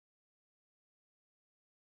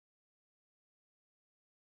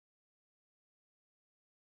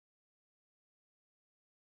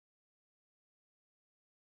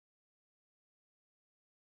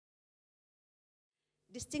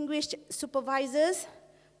distinguished supervisors,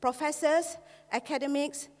 professors,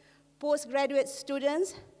 academics, postgraduate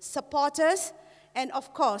students, supporters, and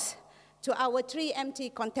of course, to our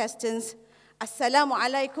 3MT contestants, Assalamu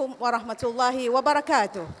alaikum wa rahmatullahi wa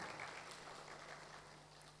barakatuh.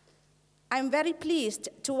 I'm very pleased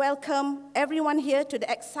to welcome everyone here to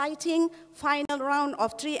the exciting final round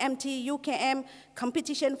of 3MT UKM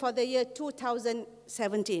competition for the year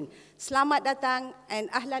 2017. Selamat datang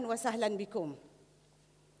and ahlan wa sahlan bikum.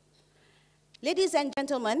 Ladies and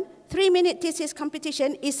gentlemen, 3-minute thesis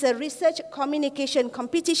competition is a research communication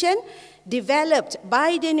competition developed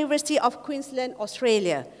by the University of Queensland,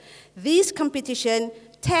 Australia. This competition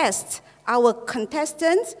tests our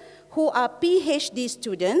contestants who are PhD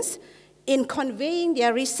students in conveying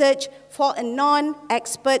their research for a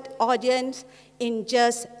non-expert audience in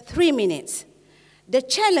just 3 minutes. The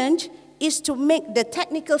challenge is to make the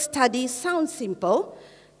technical study sound simple,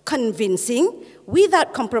 convincing,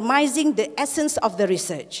 without compromising the essence of the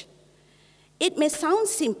research. It may sound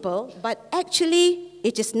simple, but actually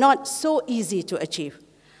it is not so easy to achieve.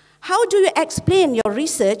 How do you explain your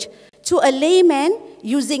research to a layman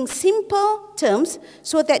using simple terms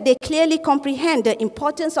so that they clearly comprehend the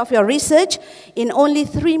importance of your research in only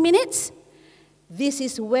 3 minutes? This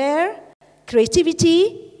is where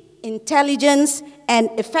creativity, intelligence, and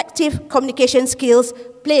effective communication skills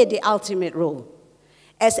play the ultimate role.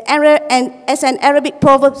 As an Arabic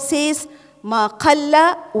proverb says, ma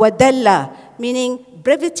qalla wa dalla, meaning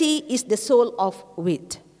brevity is the soul of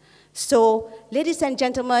wit. So, ladies and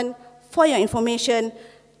gentlemen, for your information,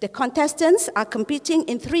 the contestants are competing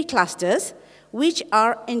in 3 clusters, which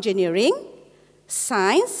are engineering,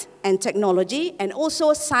 science and technology, and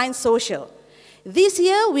also science social. This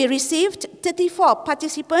year, we received 34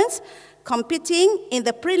 participants competing in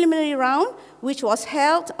the preliminary round, which was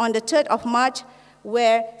held on the 3rd of March,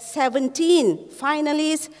 where 17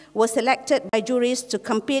 finalists were selected by juries to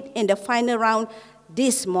compete in the final round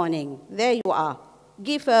this morning. There you are.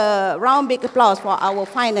 Give a round big applause for our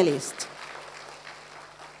finalists.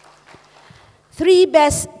 3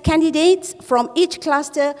 best candidates from each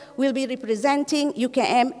cluster will be representing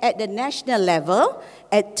UKM at the national level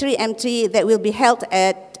at 3MT that will be held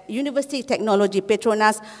at University Technology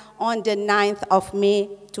Petronas on the 9th of May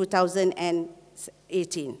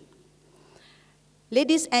 2018.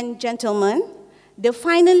 Ladies and gentlemen, the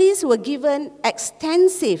finalists were given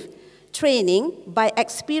extensive training by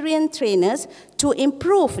experienced trainers to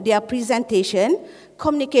improve their presentation,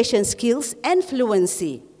 communication skills, and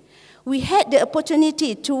fluency. We had the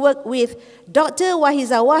opportunity to work with Dr.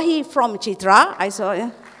 Wahiza Wahi from Chitra, I saw,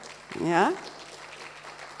 yeah.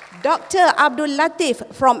 Dr. Abdul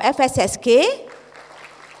Latif from FSSK,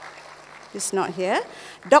 he's not here.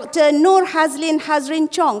 Dr. Nur Hazrin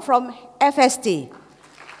Chong from FST.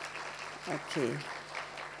 Okay.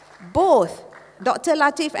 Both Dr.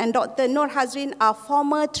 Latif and Dr. Nur Hazrin are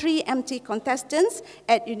former 3MT contestants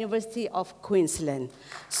at University of Queensland.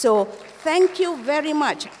 So thank you very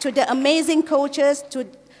much to the amazing coaches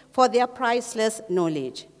for their priceless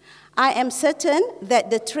knowledge. I am certain that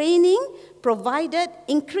the training provided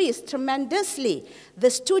increased tremendously the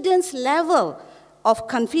students' level of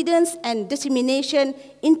confidence and determination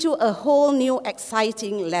into a whole new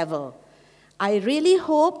exciting level. I really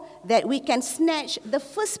hope that we can snatch the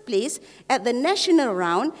first place at the national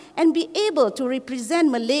round and be able to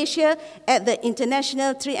represent Malaysia at the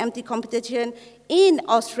international 3MT competition in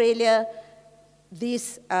Australia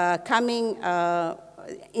this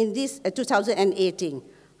in this 2018.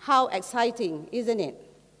 How exciting, isn't it?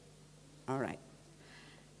 All right.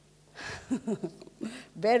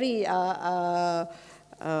 Very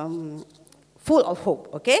full of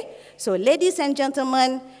hope, okay? So ladies and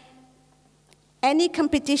gentlemen, any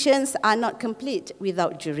competitions are not complete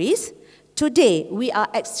without juries. Today, we are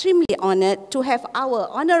extremely honored to have our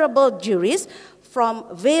honorable juries from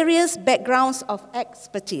various backgrounds of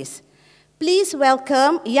expertise. Please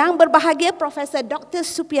welcome Yang Berbahagia Professor Dr.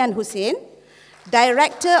 Supian Hussein,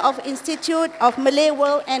 Director of Institute of Malay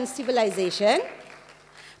World and Civilization.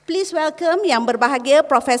 Please welcome Yang Berbahagia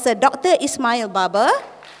Professor Dr. Ismail Baba,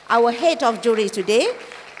 our head of jury today,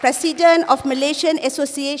 President of Malaysian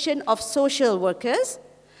Association of Social Workers.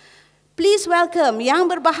 Please welcome Yang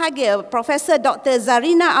Berbahagia Professor Dr.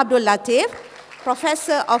 Zarina Abdul Latif,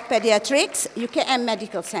 Professor of Pediatrics, UKM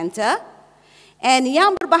Medical Center. And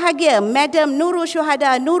Yang Berbahagia Madam Nurul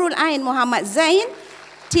Syuhada Nurul Ain Muhammad Zain,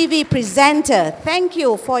 TV presenter. Thank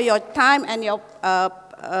you for your time and your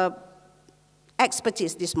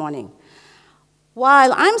expertise this morning.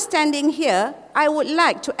 While I'm standing here, I would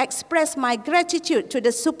like to express my gratitude to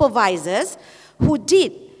the supervisors who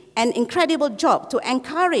did an incredible job to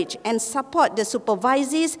encourage and support the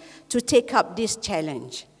supervisees to take up this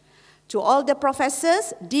challenge. To all the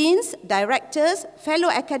professors, deans, directors, fellow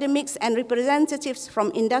academics, and representatives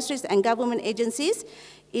from industries and government agencies,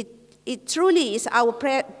 it truly is our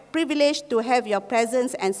privilege to have your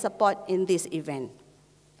presence and support in this event.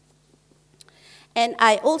 And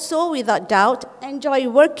I also, without doubt, enjoy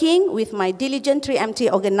working with my diligent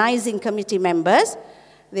 3MT organizing committee members.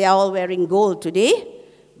 They are all wearing gold today,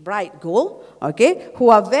 bright gold, okay, who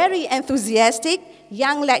are very enthusiastic,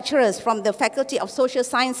 young lecturers from the Faculty of Social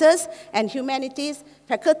Sciences and Humanities,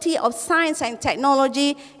 Faculty of Science and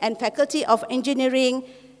Technology, and Faculty of Engineering,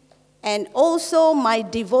 and also my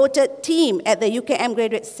devoted team at the UKM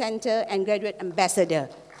Graduate Center and Graduate Ambassador.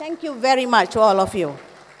 Thank you very much to all of you.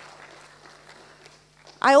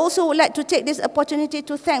 I also would like to take this opportunity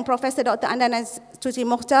to thank Professor Dr. Andana Tuti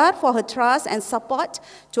Mokhtar for her trust and support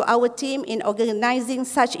to our team in organizing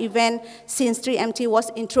such event since 3MT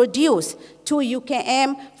was introduced to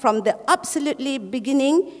UKM from the absolutely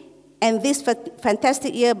beginning, and this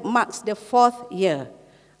fantastic year marks the 4th year.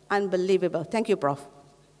 Unbelievable. Thank you, Prof.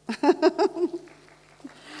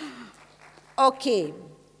 Okay,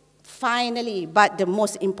 finally, but the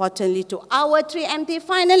most importantly, to our 3MT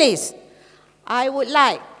finalists, I would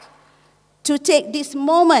like to take this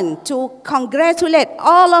moment to congratulate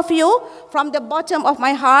all of you from the bottom of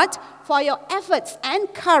my heart for your efforts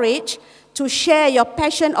and courage to share your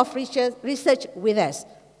passion of research with us.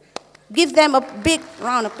 Give them a big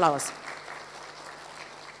round of applause.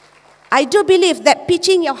 I do believe that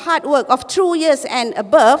pitching your hard work of 2 years and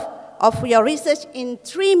above of your research in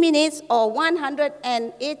 3 minutes or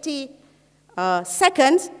 180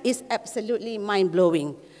 seconds is absolutely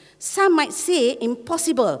mind-blowing. Some might say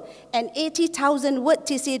impossible. An 80,000 word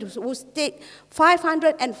thesis would take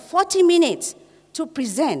 540 minutes to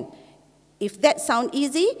present. If that sounds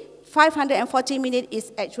easy, 540 minutes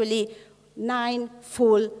is actually 9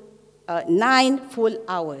 full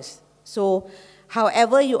hours. So,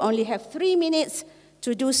 however, you only have 3 minutes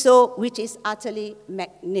to do so, which is utterly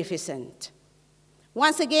magnificent.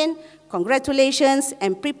 Once again, congratulations,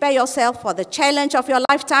 and prepare yourself for the challenge of your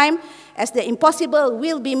lifetime, as the impossible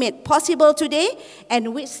will be made possible today,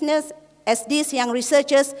 and witness as these young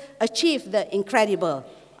researchers achieve the incredible.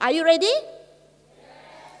 Are you ready?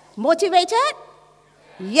 Yes. Motivated?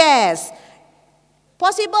 Yes.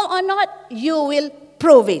 Possible or not, you will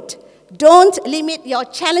prove it. Don't limit your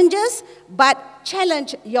challenges, but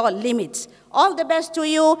challenge your limits. All the best to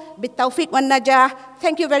you. Bitawfiq wan najah.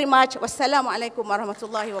 Thank you very much. Wassalamualaikum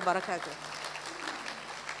warahmatullahi wabarakatuh.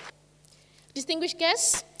 Distinguished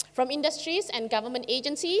guests from industries and government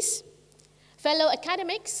agencies, fellow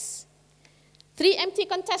academics,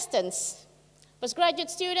 3MT contestants,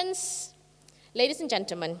 postgraduate students, ladies and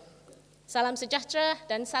gentlemen, salam sejahtera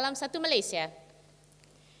dan salam satu Malaysia.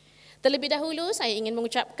 Terlebih dahulu saya ingin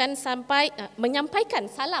menyampaikan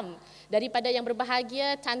salam daripada yang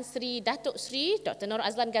berbahagia Tan Sri Datuk Sri Dr. Nur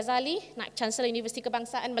Azlan Ghazali, Naib Chancellor Universiti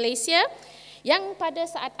Kebangsaan Malaysia, yang pada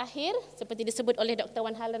saat akhir, seperti disebut oleh Dr.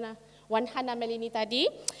 Wan Hana Melini tadi,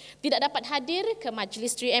 tidak dapat hadir ke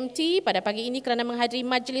majlis 3MT pada pagi ini kerana menghadiri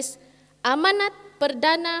majlis Amanat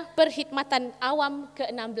Perdana Perkhidmatan Awam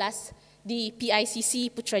ke-16 di PICC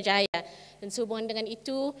Putrajaya. Dan sehubungan dengan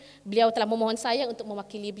itu, beliau telah memohon saya untuk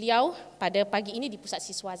mewakili beliau pada pagi ini di Pusat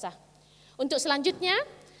Siswaza. Untuk selanjutnya,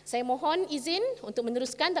 saya mohon izin untuk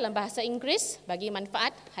meneruskan dalam bahasa Inggeris bagi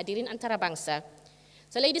manfaat hadirin antarabangsa.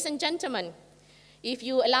 So ladies and gentlemen, if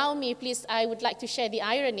you allow me, please, I would like to share the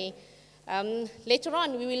irony. Later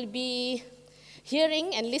on, we will be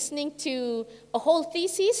hearing and listening to a whole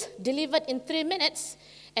thesis delivered in 3 minutes,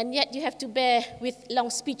 and yet you have to bear with long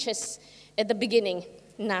speeches at the beginning.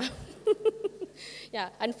 Nah. Yeah,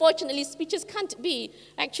 unfortunately, speeches can't be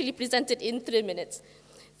actually presented in 3 minutes.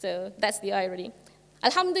 So that's the irony.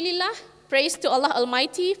 Alhamdulillah, praise to Allah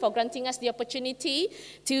Almighty for granting us the opportunity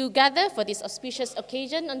to gather for this auspicious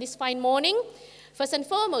occasion on this fine morning. First and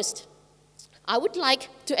foremost, I would like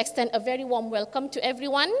to extend a very warm welcome to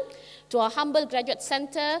everyone, to our humble graduate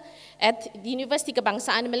center at the Universiti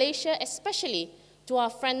Kebangsaan Malaysia, especially to our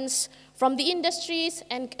friends from the industries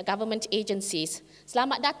and government agencies.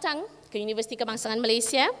 Selamat datang ke Universiti Kebangsaan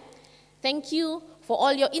Malaysia. Thank you for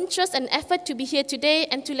all your interest and effort to be here today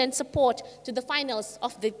and to lend support to the finals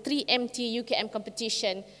of the 3MT UKM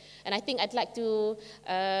competition. And I think I'd like to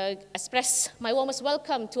express my warmest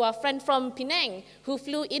welcome to our friend from Penang who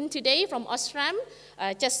flew in today from Osram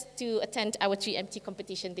just to attend our 3MT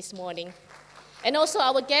competition this morning. And also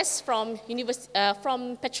our guests from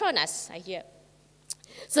Petronas, I hear.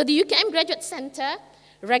 So the UKM Graduate Center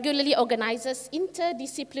regularly organizes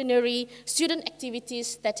interdisciplinary student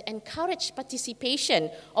activities that encourage participation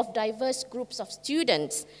of diverse groups of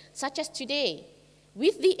students, such as today,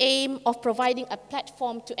 with the aim of providing a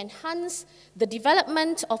platform to enhance the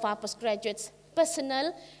development of our postgraduates'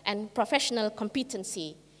 personal and professional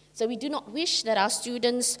competency. So we do not wish that our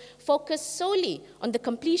students focus solely on the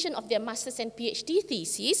completion of their master's and PhD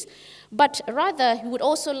theses, but rather we would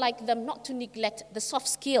also like them not to neglect the soft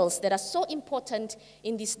skills that are so important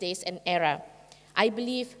in these days and era. I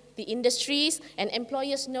believe the industries and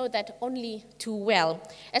employers know that only too well.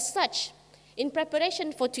 As such, in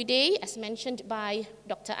preparation for today, as mentioned by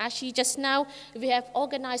Dr. Ashi just now, we have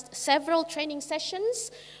organized several training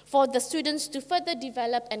sessions for the students to further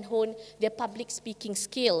develop and hone their public speaking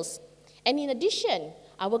skills. And in addition,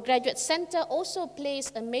 our graduate center also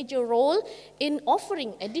plays a major role in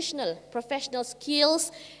offering additional professional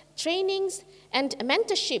skills, trainings, and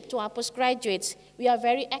mentorship to our postgraduates. We are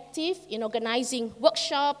very active in organizing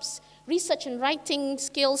workshops, research and writing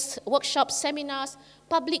skills, workshops, seminars,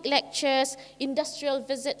 public lectures, industrial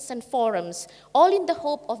visits and forums, all in the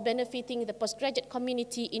hope of benefiting the postgraduate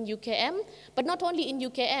community in UKM. But not only in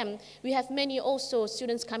UKM, we have many also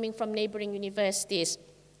students coming from neighboring universities.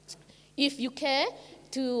 If you care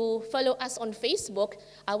to follow us on Facebook,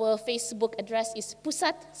 our Facebook address is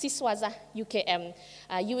Pusat Siswaza UKM.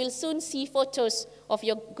 You will soon see photos of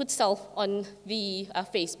your good self on the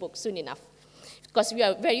Facebook soon enough, because we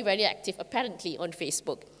are very, very active apparently on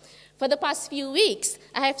Facebook. For the past few weeks,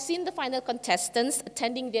 I have seen the final contestants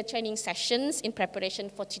attending their training sessions in preparation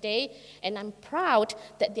for today, and I'm proud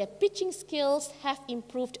that their pitching skills have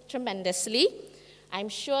improved tremendously. I'm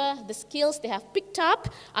sure the skills they have picked up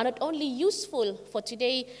are not only useful for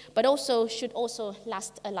today, but also should also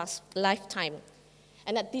last a lifetime.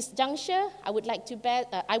 And at this juncture, I would like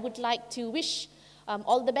to wish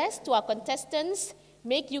all the best to our contestants.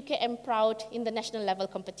 Make UKM proud in the national level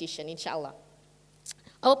competition, inshallah.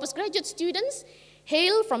 Our postgraduate students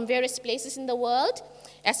hail from various places in the world.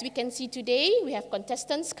 As we can see today, we have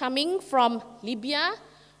contestants coming from Libya,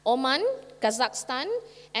 Oman, Kazakhstan,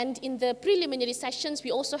 and in the preliminary sessions,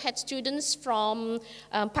 we also had students from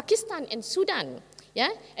Pakistan and Sudan. Yeah?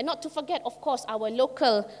 And not to forget, of course, our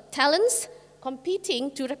local talents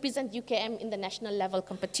competing to represent UKM in the national level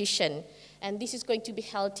competition. And this is going to be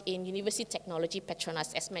held in University Technology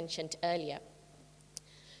Petronas, as mentioned earlier.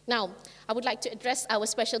 Now, I would like to address our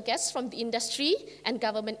special guests from the industry and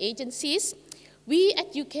government agencies. We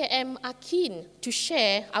at UKM are keen to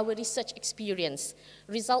share our research experience,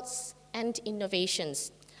 results, and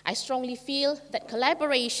innovations. I strongly feel that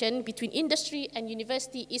collaboration between industry and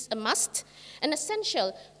university is a must and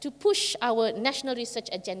essential to push our national research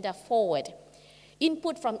agenda forward.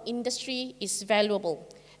 Input from industry is valuable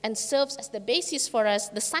and serves as the basis for us,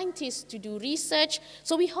 the scientists, to do research.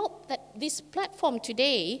 So we hope that this platform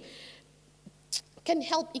today can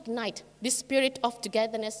help ignite this spirit of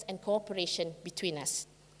togetherness and cooperation between us.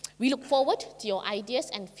 We look forward to your ideas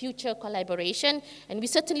and future collaboration, and we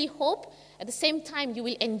certainly hope at the same time you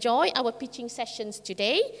will enjoy our pitching sessions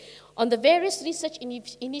today on the various research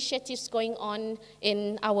initiatives going on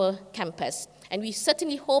in our campus. And we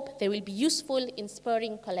certainly hope they will be useful in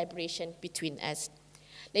spurring collaboration between us.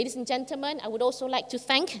 Ladies and gentlemen, I would also like to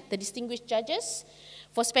thank the distinguished judges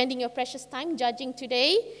for spending your precious time judging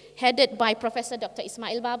today, headed by Professor Dr.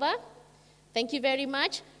 Ismail Baba. Thank you very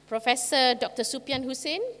much, Professor Dr. Supian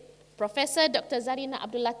Hussein, Professor Dr. Zarina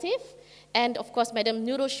Abdul Latif, and of course, Madam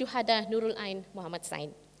Nurul Shuhada Nurul Ain Muhammad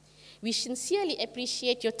Sain. We sincerely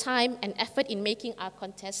appreciate your time and effort in making our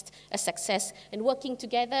contest a success, and working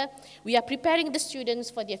together, we are preparing the students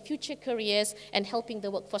for their future careers and helping the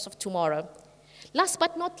workforce of tomorrow. Last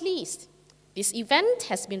but not least, this event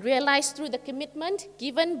has been realized through the commitment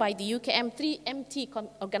given by the UKM 3MT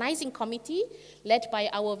Organizing Committee, led by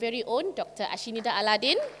our very own Dr. Ashinida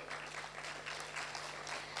Aladin.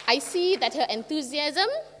 I see that her enthusiasm,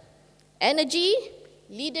 energy,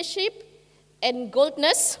 leadership, and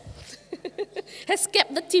boldness has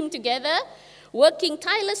kept the team together, working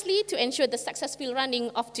tirelessly to ensure the successful running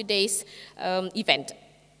of today's event.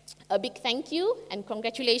 A big thank you and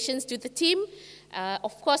congratulations to the team,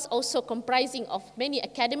 of course also comprising of many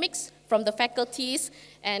academics from the faculties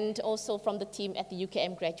and also from the team at the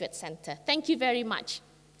UKM Graduate Center. Thank you very much.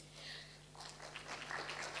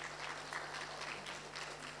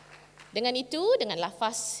 Dengan itu, dengan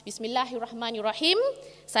lafaz Bismillahirrahmanirrahim,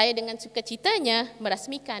 saya dengan sukacitanya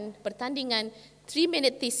merasmikan pertandingan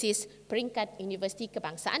 3-minute thesis peringkat Universiti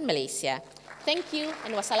Kebangsaan Malaysia. Thank you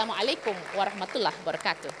and wassalamualaikum warahmatullahi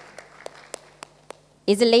wabarakatuh.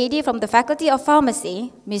 is a lady from the Faculty of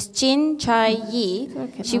Pharmacy, Ms. Chin Chai Yi.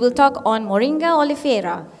 She will talk on Moringa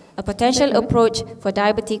oleifera, a potential approach for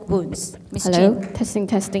diabetic wounds. Ms. Hello, Chin. testing,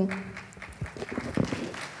 testing.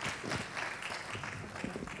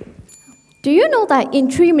 Do you know that in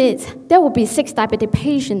 3 minutes, there will be 6 diabetic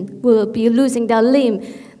patients will be losing their limb,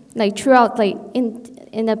 like throughout, like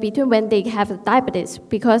in the between when they have diabetes,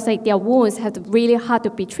 because like their wounds have really hard to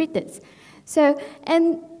be treated. So,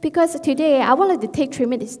 and because today, I wanted to take 3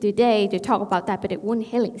 minutes today to talk about diabetic wound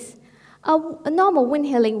healings. A normal wound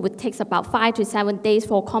healing would take about 5 to 7 days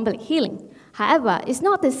for complete healing. However, it's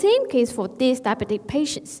not the same case for these diabetic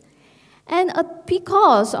patients. And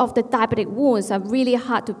because of the diabetic wounds are really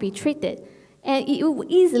hard to be treated, and it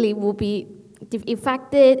easily will be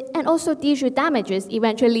infected and also tissue damages,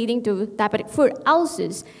 eventually leading to diabetic foot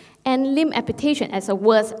ulcers and limb amputation as a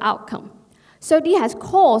worst outcome. So this has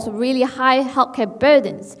caused really high healthcare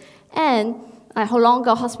burdens and a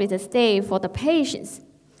longer hospital stay for the patients.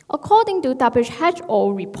 According to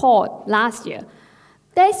WHO report last year,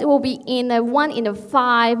 this will be in 1 in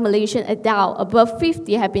 5 Malaysian adults above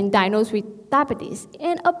 50 have been diagnosed with diabetes,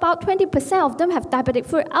 and about 20% of them have diabetic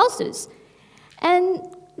foot ulcers. And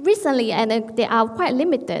recently, and they are quite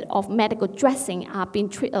limited of medical dressing are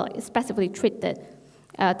being specifically treated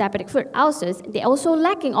diabetic foot ulcers. They're also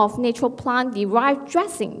lacking of natural plant-derived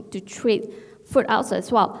dressing to treat foot ulcers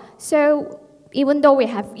as well. So even though we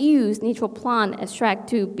have used natural plant extract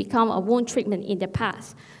to become a wound treatment in the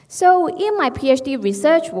past. So in my PhD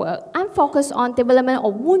research work, I'm focused on development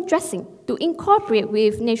of wound dressing to incorporate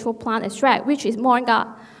with natural plant extract, which is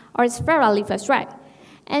Moringa oleifera leaf extract.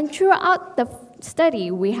 And throughout the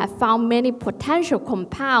study, we have found many potential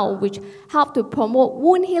compounds which help to promote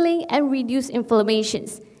wound healing and reduce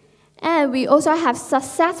inflammations. And we also have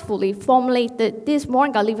successfully formulated this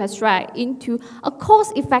Moringa leaf extract into a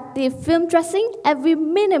cost-effective film dressing and with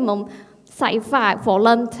minimum side effect for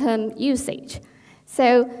long-term usage.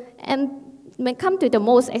 So, and when it comes to the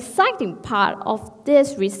most exciting part of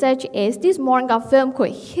this research is this Moringa film could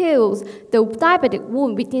heal the diabetic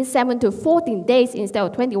wound within 7 to 14 days instead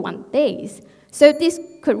of 21 days. So this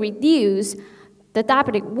could reduce the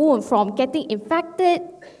diabetic wound from getting infected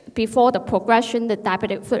before the progression of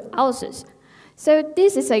diabetic foot ulcers. So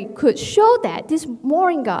this is could show that this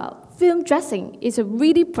Moringa film dressing is a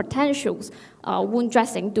really potential wound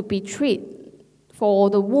dressing to be treated for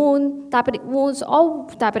the diabetic wounds or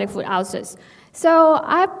diabetic foot ulcers. So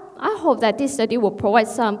I hope that this study will provide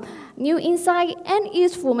some new insight and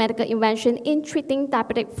useful medical invention in treating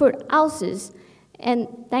diabetic foot ulcers. And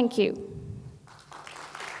thank you.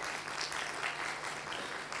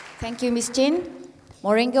 Thank you, Ms. Chin.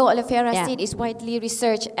 Moringa oleifera seed is widely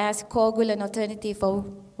researched as coagulant alternative for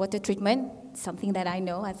water treatment, something that I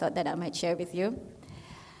know. I thought that I might share with you.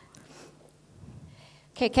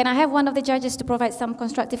 Okay, can I have one of the judges to provide some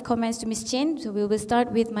constructive comments to Ms. Chin? So we will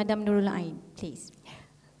start with Madam Nurul Ain, please.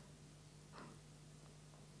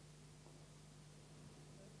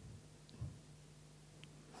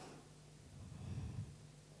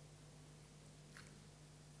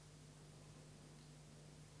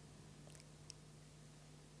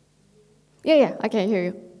 Yeah, I can hear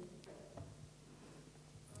you.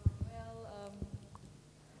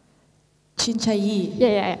 Chin Chai Yi.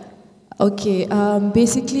 Yeah. Okay,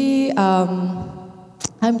 basically,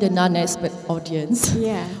 I'm the non-expert audience.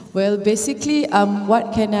 Yeah. Well, basically,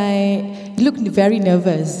 what can I... You look very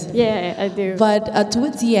nervous. Yeah, I do. But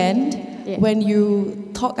towards the end, when you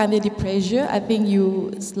talk under the pressure, I think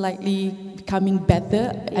you slightly becoming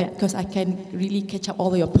better because I can really catch up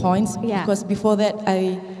all your points. Yeah. Because before that,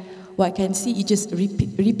 what I can see is just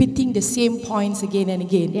repeating the same points again and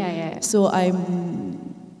again. Yeah. So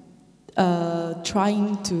I'm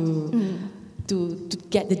trying to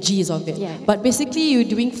get the G's of it. Yeah. But basically, you're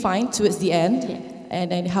doing fine towards the end. Yeah.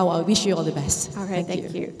 And how I wish you all the best. All right,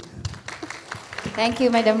 thank you. Thank you,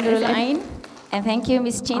 Madam Nurul Ain. And thank you,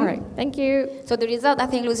 Ms. Chin. All right, thank you. So the result, I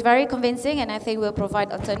think, looks very convincing, and I think will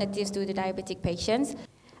provide alternatives to the diabetic patients.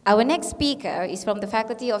 Our next speaker is from the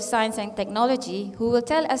Faculty of Science and Technology, who will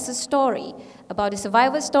tell us a story about the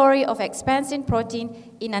survival story of expansin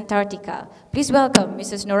protein in Antarctica. Please welcome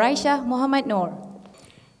Mrs. Noraisha Muhammad Noor.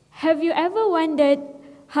 Have you ever wondered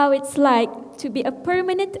how it's like to be a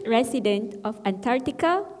permanent resident of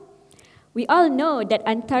Antarctica? We all know that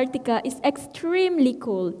Antarctica is extremely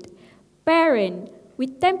cold, barren,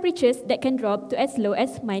 with temperatures that can drop to as low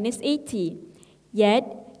as -80.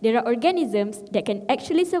 Yet, there are organisms that can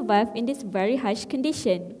actually survive in this very harsh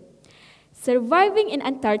condition. Surviving in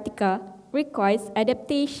Antarctica requires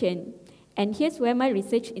adaptation, and here's where my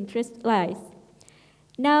research interest lies.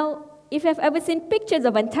 Now, if you've ever seen pictures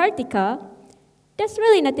of Antarctica, there's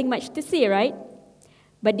really nothing much to see, right?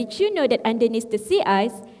 But did you know that underneath the sea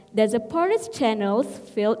ice, there's a porous channels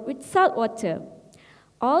filled with salt water?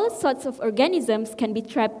 All sorts of organisms can be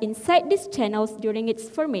trapped inside these channels during its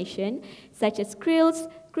formation, such as krills,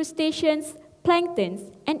 crustaceans,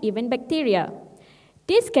 planktons, and even bacteria.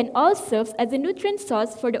 This can all serve as a nutrient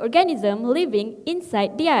source for the organism living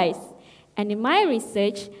inside the ice. And in my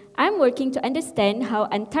research, I'm working to understand how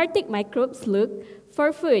Antarctic microbes look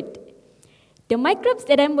for food. The microbes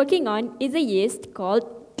that I'm working on is a yeast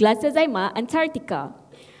called Glycosima antarctica.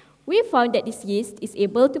 We found that this yeast is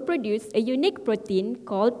able to produce a unique protein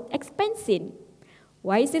called expansin.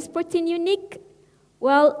 Why is this protein unique?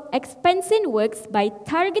 Well, expansin works by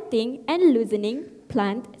targeting and loosening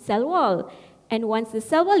plant cell wall. And once the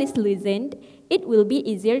cell wall is loosened, it will be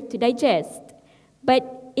easier to digest.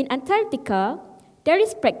 But in Antarctica, there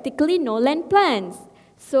is practically no land plants.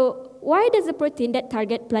 So why does the protein that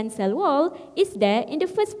target plant cell wall is there in the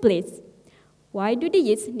first place? Why do the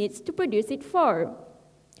yeast need to produce it for?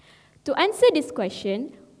 To answer this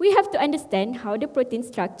question, we have to understand how the protein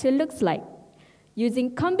structure looks like.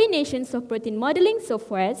 Using combinations of protein modeling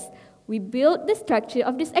softwares, we built the structure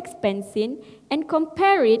of this expansin and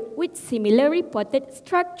compare it with similar reported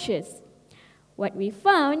structures. What we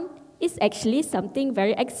found is actually something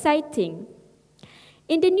very exciting.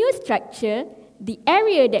 In the new structure, the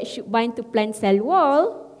area that should bind to plant cell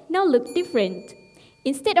wall now looks different.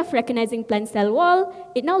 Instead of recognizing plant cell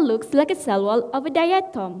wall, it now looks like a cell wall of a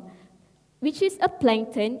diatom, which is a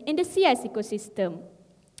plankton in the sea ice ecosystem.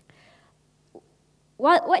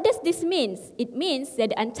 What does this mean? It means that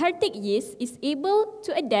the Antarctic yeast is able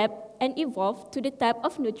to adapt and evolve to the type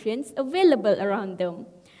of nutrients available around them.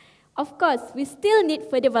 Of course, we still need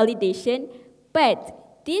further validation, but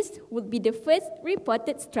this would be the first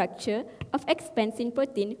reported structure of expansin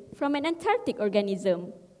protein from an Antarctic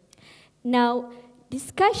organism. Now,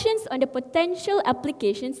 discussions on the potential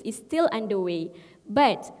applications is still underway,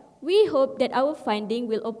 but we hope that our finding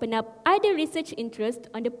will open up other research interest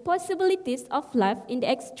on the possibilities of life in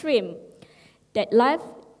the extreme, that life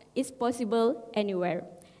is possible anywhere.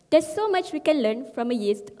 There's so much we can learn from a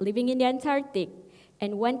yeast living in the Antarctic.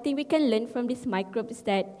 And one thing we can learn from this microbe is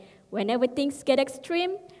that whenever things get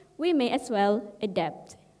extreme, we may as well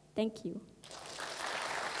adapt. Thank you.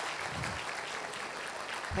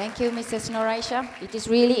 Thank you, Mrs. Noraisha. It is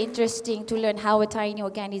really interesting to learn how a tiny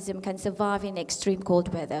organism can survive in extreme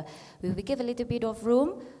cold weather. We will give a little bit of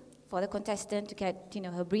room for the contestant to get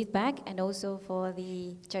her breath back, and also for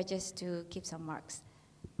the judges to keep some marks.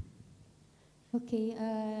 Okay,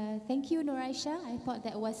 thank you, Noraisha. I thought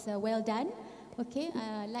that was well done. Okay,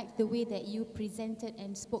 I liked the way that you presented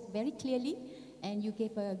and spoke very clearly, and you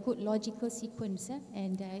gave a good logical sequence,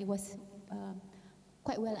 and it was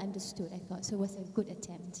quite well understood, I thought. So it was a good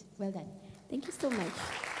attempt. Well done. Thank you so much.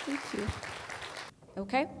 Thank you.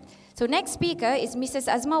 Okay. So next speaker is Mrs.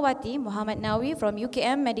 Azmawati Muhammad Nawi from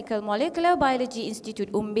UKM Medical Molecular Biology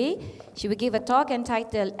Institute, Umbi. She will give a talk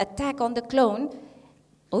entitled Attack on the Clone.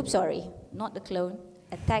 Oops, sorry, not the clone.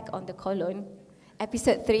 Attack on the Colon.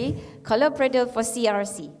 Episode 3, Collopredyl for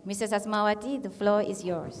CRC. Mrs. Azmawati, the floor is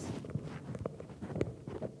yours.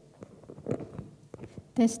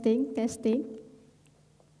 Testing, testing.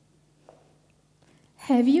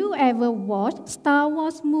 Have you ever watched Star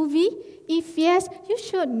Wars movie? If yes, you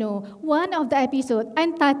should know one of the episodes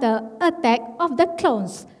entitled Attack of the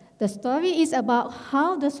Clones. The story is about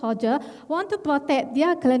how the soldiers want to protect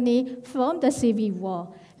their colony from the civil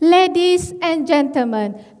war. Ladies and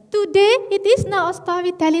gentlemen, today it is not a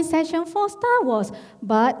storytelling session for Star Wars,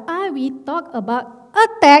 but I will talk about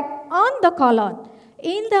Attack on the Colon.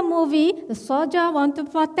 In the movie, the soldiers want to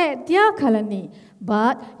protect their colony.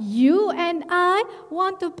 But you and I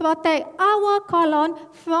want to protect our colon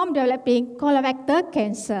from developing colorectal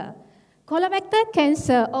cancer. Colorectal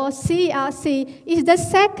cancer, or CRC, is the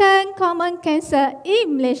second common cancer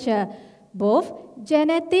in Malaysia. Both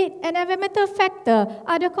genetic and environmental factors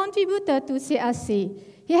are the contributor to CRC.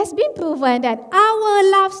 It has been proven that our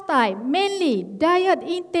lifestyle, mainly diet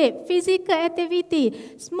intake, physical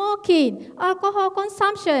activity, smoking, alcohol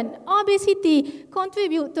consumption, obesity,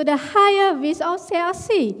 contribute to the higher risk of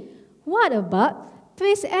CRC. What about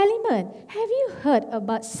trace elements? Have you heard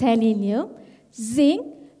about selenium, zinc,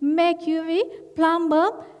 mercury,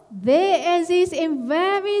 plumber? They exist in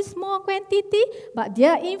very small quantity, but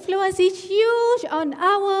their influence is huge on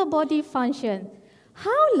our body function.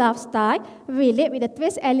 How lifestyle relate with the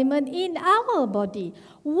trace element in our body?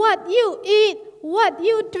 What you eat, what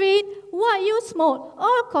you drink, what you smoke,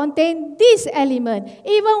 all contain this element.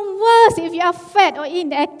 Even worse, if you are fat or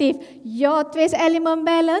inactive, your trace element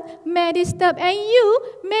balance may disturb and you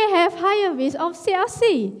may have higher risk of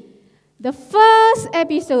CRC. The first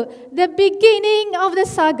episode, the beginning of the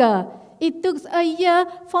saga, it took a year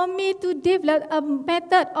for me to develop a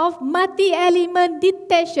method of multi-element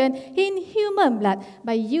detection in human blood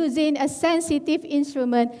by using a sensitive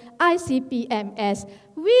instrument, ICP-MS.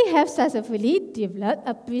 We have successfully developed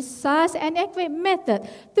a precise and accurate method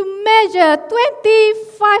to measure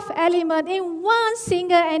 25 elements in one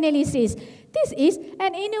single analysis. This is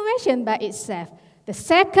an innovation by itself. The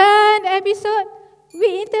second episode,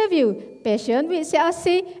 we interview patients with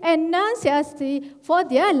CRC and non-CRC for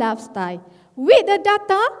their lifestyle. With the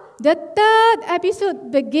data, the third episode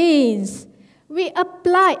begins. We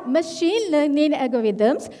apply machine learning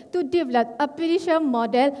algorithms to develop a prediction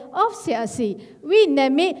model of CRC. We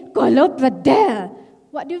name it Colopradel.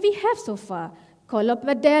 What do we have so far?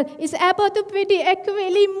 Colopradel is able to predict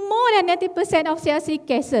accurately more than 90% of CRC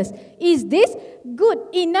cases. Is this good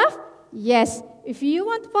enough? Yes. If you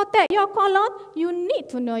want to protect your colon, you need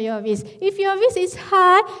to know your risk. If your risk is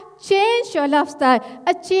high, change your lifestyle,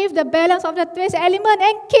 achieve the balance of the trace element,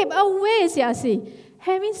 and keep away CRC.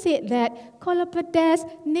 Having said that,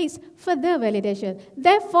 Colopradel needs further validation.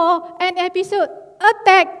 Therefore, an episode,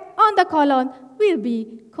 Attack on the Colon, will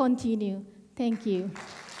be continued. Thank you.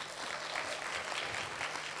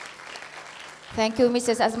 Thank you,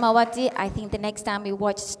 Mrs. Asmawati. I think the next time we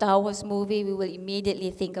watch Star Wars movie, we will immediately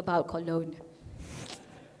think about cologne.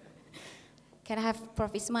 Can I have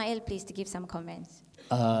Prof. Ismail, please, to give some comments?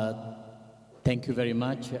 Thank you very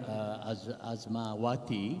much,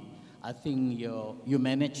 Asmawati. I think you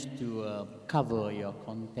managed to cover your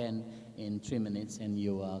content in 3 minutes, and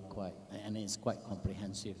it's quite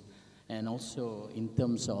comprehensive. And also, in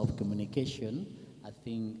terms of communication, I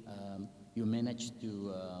think you managed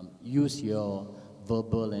to use your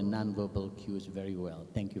verbal and non-verbal cues very well.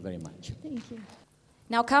 Thank you very much. Thank you.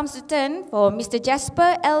 Now comes the turn for Mr.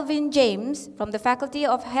 Jasper Elvin James from the Faculty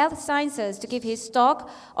of Health Sciences to give his talk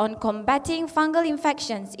on combating fungal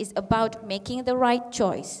infections is about making the right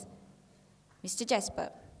choice. Mr. Jasper.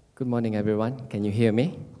 Good morning, everyone. Can you hear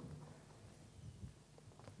me?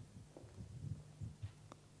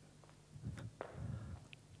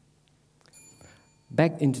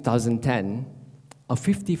 Back in 2010, a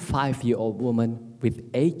 55-year-old woman with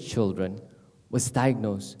 8 children was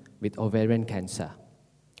diagnosed with ovarian cancer.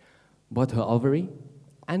 Both her ovary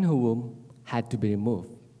and her womb had to be removed.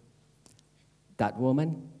 That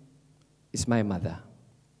woman is my mother.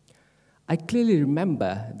 I clearly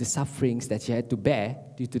remember the sufferings that she had to bear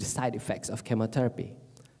due to the side effects of chemotherapy,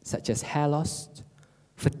 such as hair loss,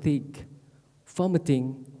 fatigue,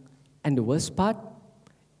 vomiting, and the worst part,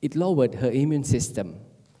 it lowered her immune system,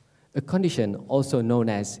 a condition also known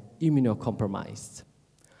as immunocompromised.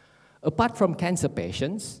 Apart from cancer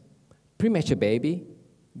patients, premature baby,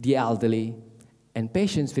 the elderly, and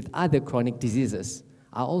patients with other chronic diseases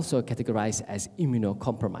are also categorized as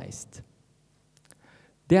immunocompromised.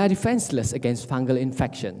 They are defenseless against fungal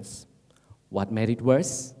infections. What made it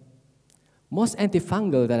worse? Most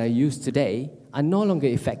antifungal that are used today are no longer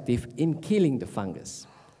effective in killing the fungus,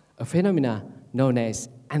 a phenomenon known as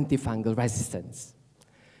antifungal resistance.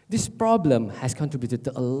 This problem has contributed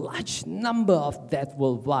to a large number of deaths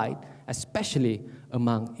worldwide, especially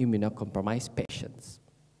among immunocompromised patients.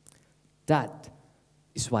 That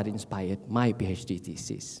is what inspired my PhD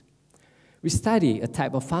thesis. We study a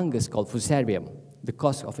type of fungus called Fusarium, the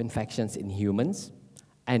cause of infections in humans,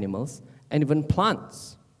 animals, and even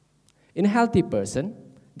plants. In a healthy person,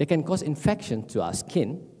 they can cause infection to our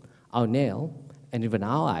skin, our nail, and even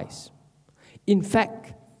our eyes. In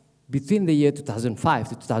fact, between the year 2005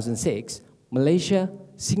 to 2006, Malaysia,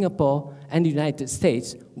 Singapore, and the United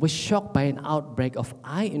States were shocked by an outbreak of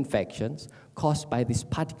eye infections caused by this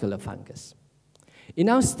particular fungus. In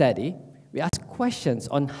our study, we asked questions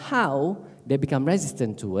on how they become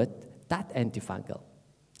resistant to that antifungal.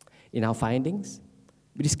 In our findings,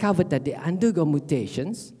 we discovered that they undergo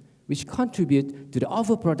mutations which contribute to the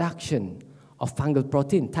overproduction of fungal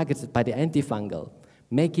protein targeted by the antifungal,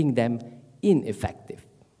 making them ineffective.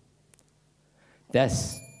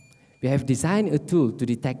 Thus, we have designed a tool to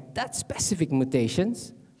detect that specific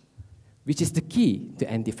mutations, which is the key to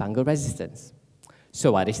antifungal resistance.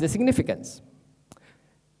 So what is the significance?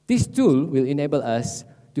 This tool will enable us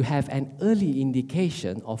to have an early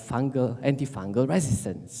indication of antifungal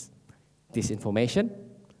resistance. This information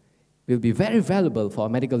will be very valuable for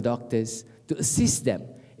medical doctors to assist them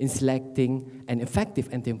in selecting an effective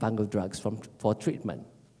antifungal drugs for treatment.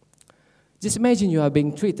 Just imagine you are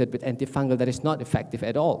being treated with antifungal that is not effective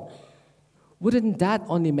at all. Wouldn't that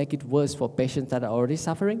only make it worse for patients that are already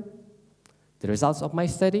suffering? The results of my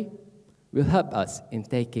study will help us in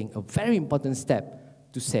taking a very important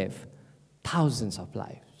step to save thousands of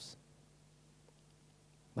lives.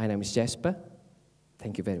 My name is Jasper.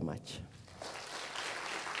 Thank you very much.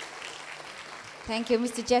 Thank you,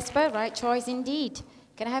 Mr. Jasper. Right choice indeed.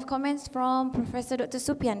 Can I have comments from Professor Dr.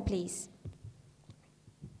 Supian, please?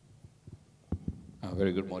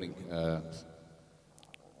 Very good morning.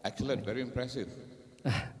 Excellent, very impressive.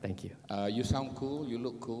 Thank you. You sound cool, you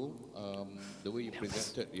look cool. The way you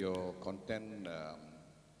presented your content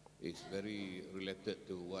is very related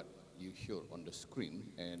to what you showed on the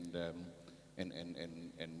screen, and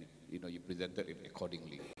you know, you presented it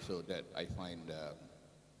accordingly. So that I find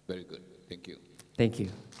very good. Thank you. Thank you.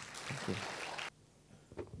 Thank you.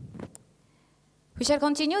 We shall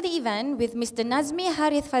continue the event with Mr. Nazmi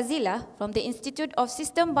Harith Fazila from the Institute of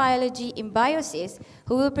System Biology in Biosis,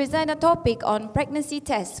 who will present a topic on pregnancy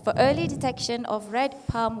tests for early detection of red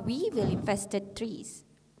palm weevil-infested trees.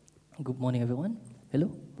 Good morning, everyone.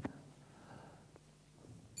 Hello.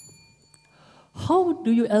 How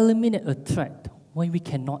do you eliminate a threat when we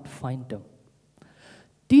cannot find them?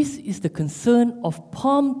 This is the concern of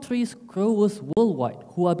palm trees growers worldwide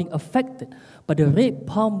who are being affected by the red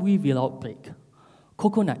palm weevil outbreak.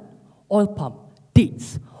 Coconut, oil palm,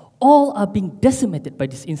 dates, all are being decimated by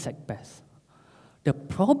this insect pest. The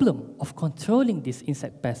problem of controlling this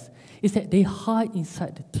insect pest is that they hide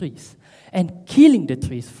inside the trees and killing the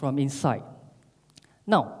trees from inside.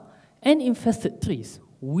 Now, infested trees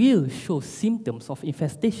will show symptoms of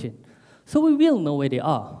infestation, so we will know where they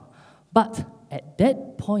are. But at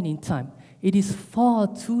that point in time, it is far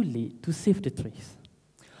too late to save the trees.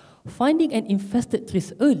 Finding an infested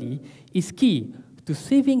trees early is key to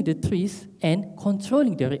saving the trees and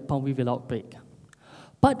controlling the red palm weevil outbreak.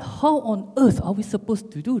 But how on earth are we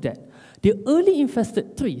supposed to do that? The early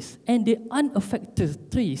infested trees and the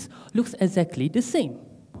unaffected trees looks exactly the same.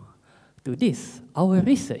 To this, our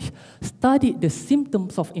research studied the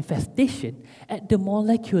symptoms of infestation at the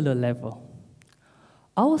molecular level.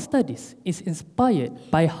 Our studies is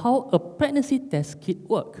inspired by how a pregnancy test kit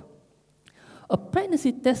works. A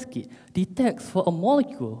pregnancy test kit detects for a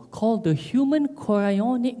molecule called the human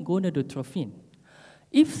chorionic gonadotrophin.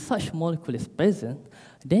 If such molecule is present,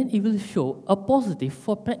 then it will show a positive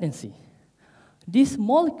for pregnancy. This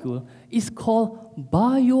molecule is called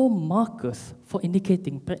biomarkers for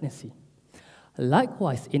indicating pregnancy.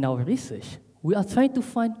 Likewise, in our research, we are trying to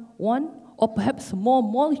find one or perhaps more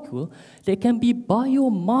molecule that can be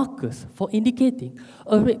biomarkers for indicating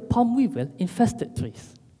a red palm weevil infested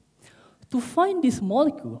trees. To find this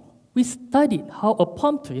molecule, we studied how a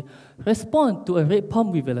palm tree responds to a red palm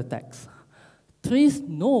weevil attacks. Trees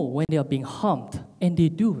know when they are being harmed, and they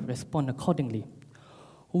do respond accordingly.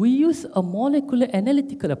 We use a molecular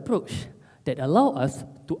analytical approach that allows us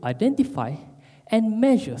to identify and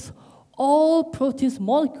measure all proteins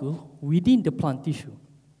molecules within the plant tissue.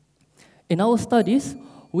 In our studies,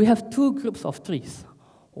 we have two groups of trees.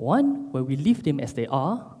 One where we leave them as they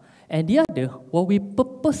are, and the other where we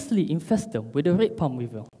purposely infest them with the red palm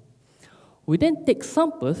weevil. We then take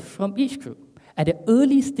samples from each group at the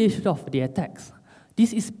early stage of the attacks.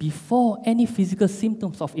 This is before any physical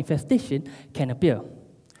symptoms of infestation can appear.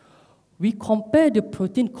 We compare the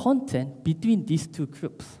protein content between these two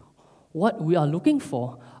groups. What we are looking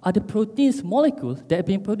for are the proteins molecules that have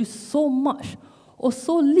been produced so much or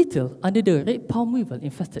so little under the red palm weevil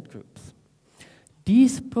infested groups.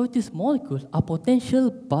 These protein molecules are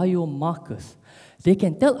potential biomarkers. They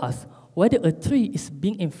can tell us whether a tree is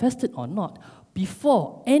being infested or not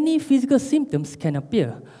before any physical symptoms can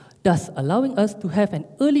appear, thus allowing us to have an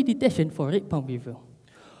early detection for red palm weevil.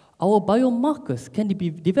 Our biomarkers can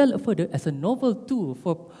be developed further as a novel tool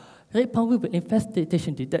for red palm weevil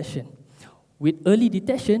infestation detection. With early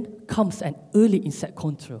detection comes an early insect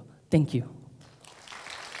control. Thank you.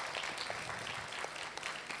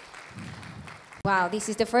 Wow, this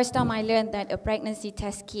is the first time I learned that a pregnancy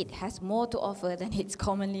test kit has more to offer than its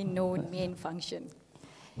commonly known main function.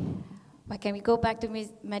 But can we go back to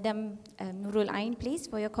Madam Nurul Ain, please,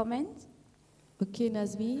 for your comments? Okay,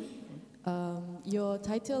 Nazmi, your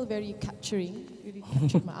title very capturing, really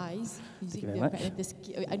captured my eyes. Using the pregnancy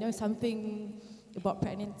kit. I know something about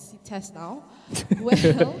pregnancy test now.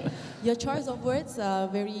 Well, your choice of words are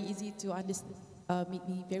very easy to understand. Make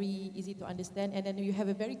me very easy to understand, and then you have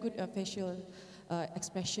a very good facial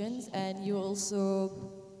expressions, and you're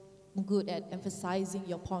also good at emphasizing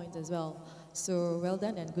your points as well. So well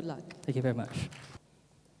done and good luck. Thank you very much.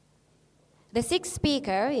 The sixth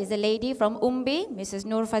speaker is a lady from Umbi, Mrs.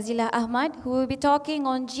 Nur Fazila Ahmad, who will be talking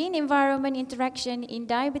on gene-environment interaction in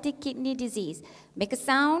diabetic kidney disease. Make a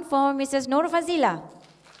sound for Mrs. Nur Fazila.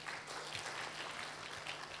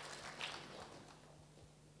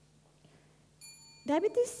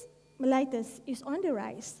 Diabetes mellitus is on the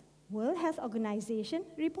rise. World Health Organization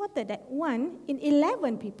reported that 1 in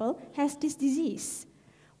 11 people has this disease.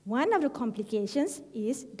 One of the complications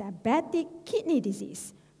is diabetic kidney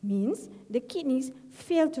disease, means the kidneys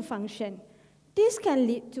fail to function. This can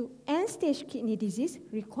lead to end-stage kidney disease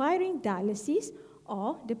requiring dialysis,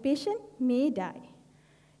 or the patient may die.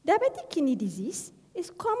 Diabetic kidney disease is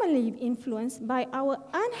commonly influenced by our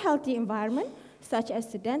unhealthy environment, such as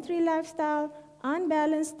sedentary lifestyle,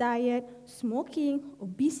 unbalanced diet, smoking,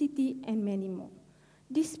 obesity, and many more.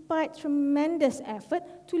 Despite tremendous effort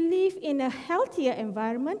to live in a healthier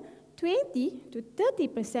environment, 20 to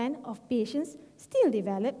 30% of patients still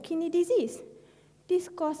develop kidney disease. This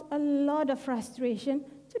causes a lot of frustration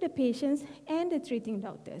to the patients and the treating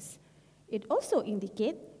doctors. It also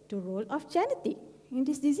indicates the role of genetic in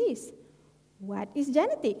this disease. What is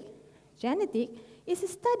genetic? Genetic is a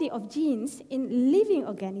study of genes in living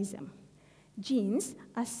organisms. Genes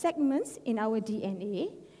are segments in our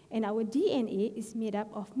DNA, and our DNA is made up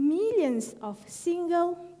of millions of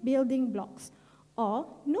single building blocks, or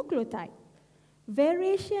nucleotides.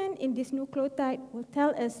 Variation in this nucleotide will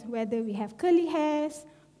tell us whether we have curly hairs,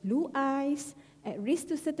 blue eyes, at risk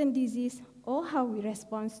to certain disease, or how we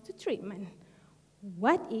respond to treatment.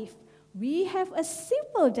 What if we have a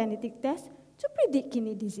simple genetic test to predict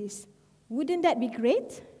kidney disease? Wouldn't that be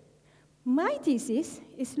great? My thesis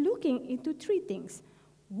is looking into 3 things.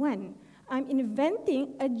 1, I'm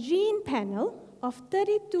inventing a gene panel of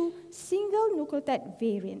 32 single nucleotide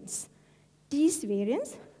variants. These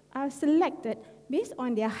variants are selected based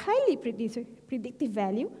on their highly predictive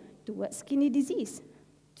value towards kidney disease.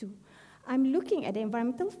 2, I'm looking at the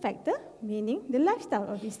environmental factor, meaning the lifestyle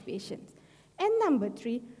of these patients. And number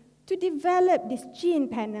 3, to develop this gene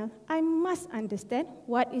panel, I must understand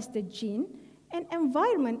what is the gene and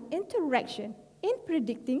environment interaction in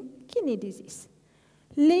predicting kidney disease.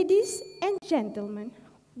 Ladies and gentlemen,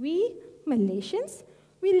 we Malaysians,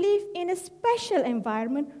 we live in a special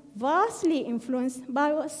environment vastly influenced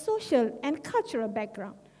by our social and cultural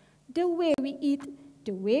background. The way we eat,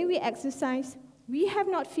 the way we exercise, we have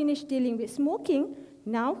not finished dealing with smoking,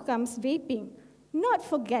 now comes vaping. Not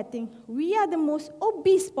forgetting, we are the most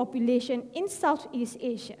obese population in Southeast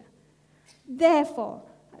Asia. Therefore,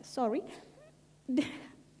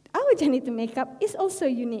 our genital makeup is also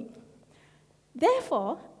unique.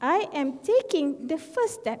 Therefore, I am taking the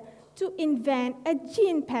first step to invent a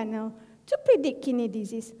gene panel to predict kidney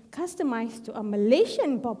disease customized to a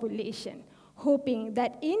Malaysian population, hoping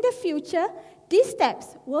that in the future, these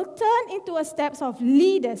steps will turn into a steps of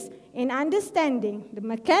leaders in understanding the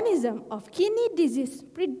mechanism of kidney disease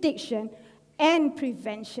prediction and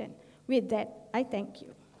prevention. With that, I thank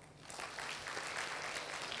you.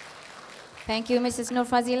 Thank you, Mrs. Nur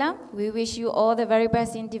Fazila. We wish you all the very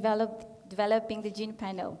best in developing the gene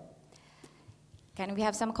panel. Can we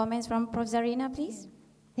have some comments from Prof. Zarina, please?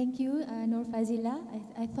 Thank you, Nur Fazila.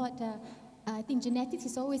 I think genetics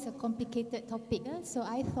is always a complicated topic, so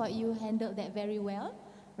I thought you handled that very well,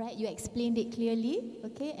 right? You explained it clearly,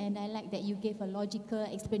 okay? And I like that you gave a logical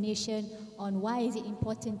explanation on why is it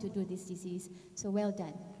important to do this disease. So well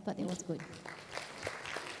done. Thought that was good.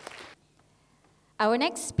 Our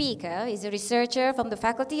next speaker is a researcher from the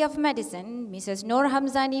Faculty of Medicine, Mrs. Nur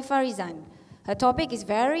Hamzani Farizan. Her topic is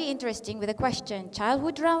very interesting with a question,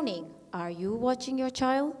 childhood drowning. Are you watching your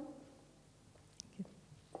child?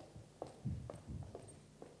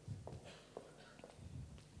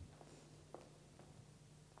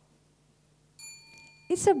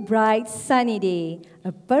 It's a bright sunny day,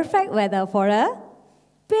 a perfect weather for a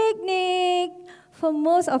picnic. For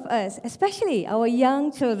most of us, especially our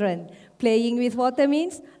young children, playing with water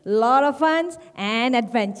means a lot of fun and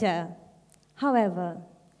adventure. However,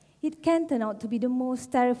 it can turn out to be the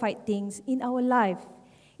most terrifying things in our life.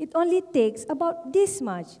 It only takes about this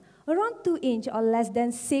much, around 2 inches or less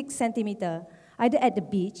than 6 centimeters, either at the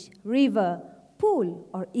beach, river, pool,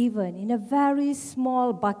 or even in a very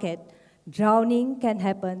small bucket. Drowning can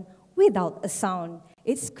happen without a sound.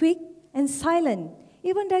 It's quick and silent.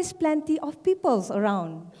 Even there's plenty of people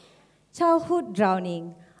around. Childhood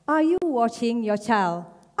drowning. Are you watching your child?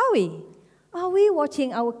 Are we? Are we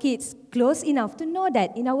watching our kids close enough to know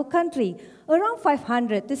that in our country, around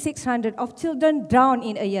 500 to 600 of children drown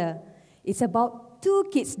in a year? It's about 2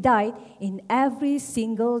 kids die in every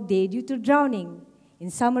single day due to drowning. In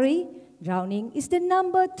summary, drowning is the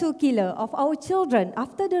 #2 killer of our children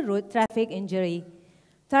after the road traffic injury.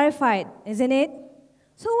 Terrified, isn't it?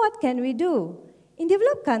 So what can we do? In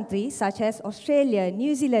developed countries such as Australia,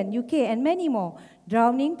 New Zealand, UK, and many more,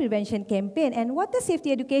 drowning prevention campaign and water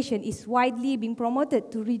safety education is widely being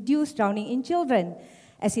promoted to reduce drowning in children.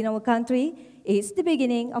 As in our country, it's the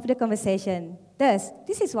beginning of the conversation. Thus,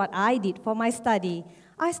 this is what I did for my study.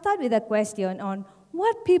 I start with a question on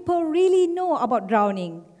what people really know about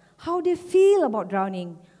drowning, how they feel about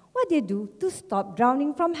drowning, what they do to stop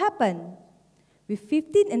drowning from happening. With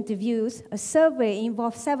 15 interviews, a survey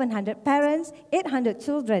involved 700 parents, 800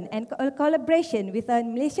 children, and a collaboration with the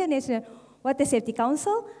Malaysian National Water Safety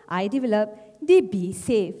Council, I developed the Be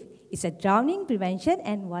Safe. It's a drowning prevention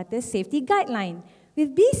and water safety guideline.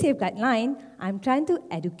 With Be Safe guideline, I'm trying to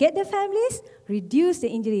educate the families, reduce the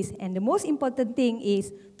injuries, and the most important thing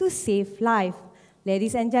is to save life.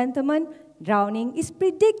 Ladies and gentlemen, drowning is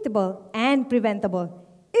predictable and preventable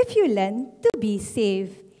if you learn to be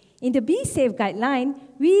safe. In the Be Safe guideline,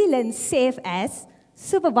 we learn safe as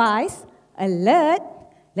supervise, alert,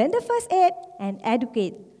 learn the first aid, and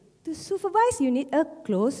educate. To supervise, you need a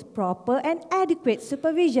close, proper, and adequate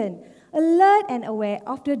supervision, alert and aware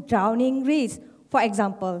of the drowning risk. For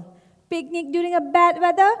example, picnic during a bad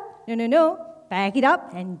weather? No. Pack it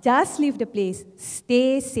up and just leave the place.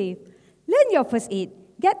 Stay safe. Learn your first aid.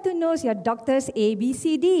 Get to know your doctor's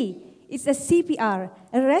ABCD. It's a CPR,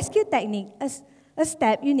 a rescue technique, a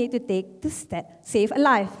step you need to take to save a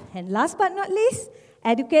life. And last but not least,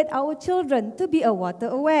 educate our children to be water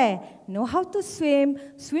aware, know how to swim,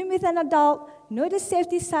 swim with an adult, know the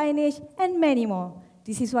safety signage, and many more.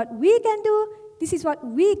 This is what we can do. This is what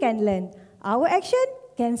we can learn. Our action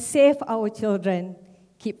can save our children.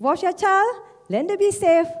 Keep watch your child, learn to be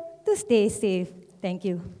safe, to stay safe. Thank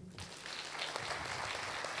you.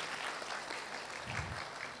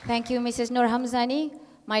 Thank you, Mrs. Nur Hamzani.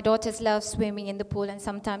 My daughters love swimming in the pool, and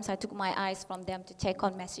sometimes I took my eyes from them to check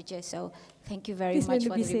on messages. So thank you very much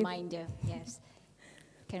for the reminder. Yes.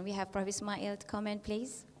 Can we have Prof. Ismail to comment,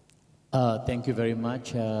 please? Thank you very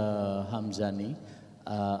much, Hamzani.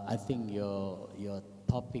 I think your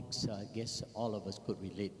topics, I guess all of us could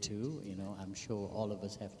relate to. You know, I'm sure all of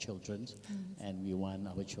us have children, and we want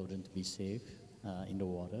our children to be safe in the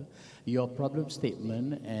water. Your problem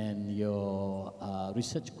statement and your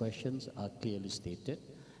research questions are clearly stated,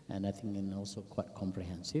 and I think and also quite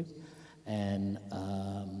comprehensive. And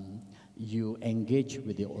you engage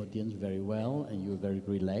with the audience very well, and you're very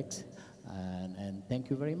relaxed. And thank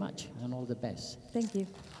you very much, and all the best. Thank you.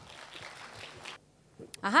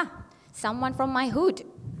 Aha, someone from my hood.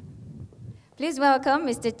 Please welcome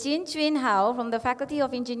Mr. Chin Chuin Hao from the Faculty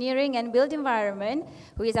of Engineering and Built Environment,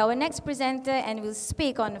 who is our next presenter and will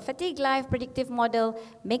speak on Fatigue Life Predictive Model,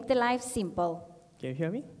 Make the Life Simple. Can you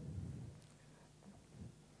hear me?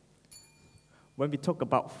 When we talk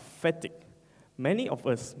about fatigue, many of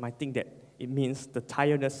us might think that it means the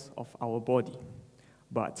tiredness of our body.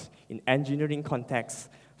 But in engineering context,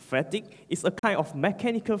 fatigue is a kind of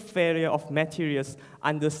mechanical failure of materials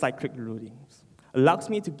under cyclic loadings. Allows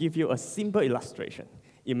me to give you a simple illustration.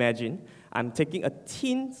 Imagine I'm taking a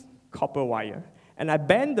thin copper wire and I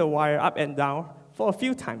bend the wire up and down for a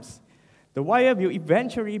few times. The wire will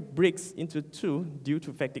eventually break into two due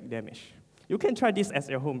to fatigue damage. You can try this at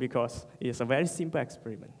your home because it is a very simple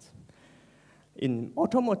experiment. In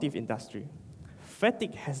automotive industry,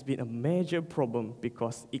 fatigue has been a major problem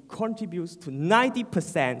because it contributes to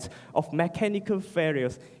 90% of mechanical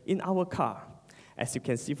failures in our car. As you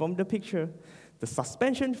can see from the picture, the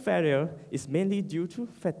suspension failure is mainly due to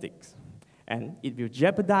fatigue, and it will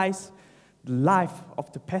jeopardize the life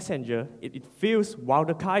of the passenger if it fails while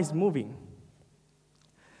the car is moving.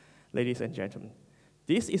 Ladies and gentlemen,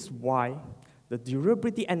 this is why the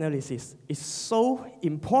durability analysis is so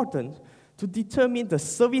important to determine the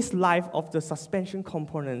service life of the suspension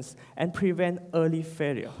components and prevent early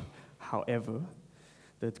failure. However,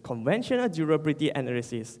 the conventional durability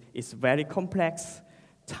analysis is very complex,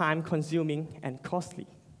 time-consuming, and costly.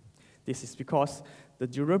 This is because the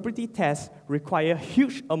durability tests require a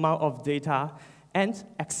huge amount of data and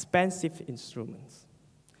expensive instruments.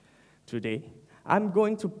 Today, I'm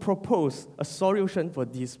going to propose a solution for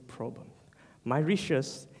this problem. My research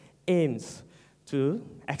aims to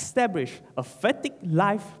establish a fatigue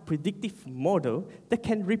life predictive model that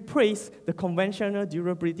can replace the conventional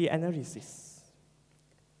durability analysis.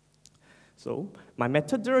 So, my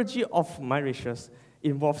methodology of my research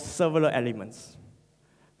involves several elements.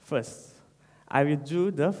 First, I will do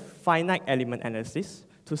the finite element analysis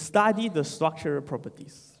to study the structural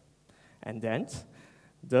properties. And then,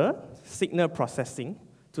 the signal processing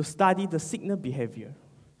to study the signal behavior.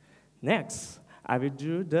 Next, I will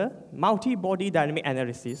do the multi-body dynamic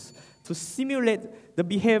analysis to simulate the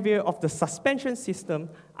behavior of the suspension system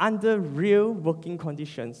under real working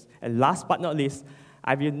conditions. And last but not least,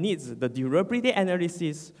 I will need the durability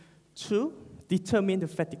analysis to determine the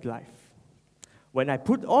fatigue life. When I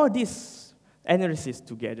put all these analyses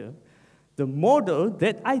together, the model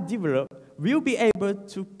that I developed will be able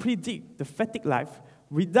to predict the fatigue life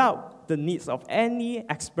without the needs of any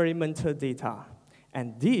experimental data.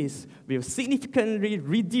 And this will significantly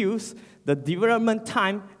reduce the development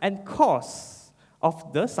time and cost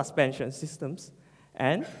of the suspension systems.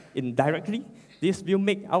 And indirectly, this will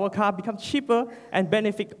make our car become cheaper and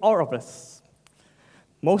benefit all of us.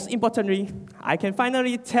 Most importantly, I can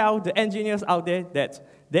finally tell the engineers out there that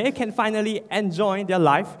they can finally enjoy their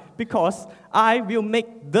life because I will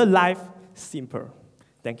make the life simpler.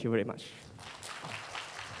 Thank you very much.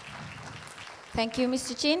 Thank you,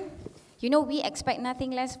 Mr. Chin. You know, we expect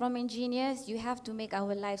nothing less from engineers. You have to make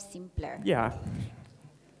our lives simpler. Yeah.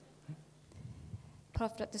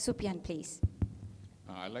 Prof. Dr. Supian, please.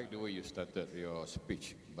 I like the way you started your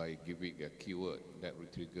speech by giving a keyword that will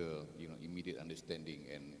trigger, immediate understanding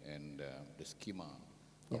and the schema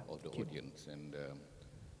of the audience. And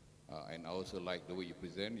I also like the way you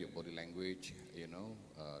present your body language,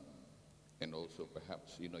 and also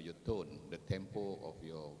perhaps, your tone, the tempo of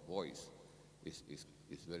your voice is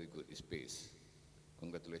very good, it's pace.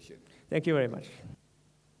 Congratulations. Thank you very much.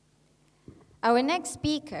 Our next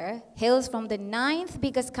speaker hails from the 9th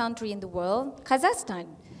biggest country in the world, Kazakhstan.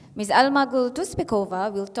 Ms. Almagul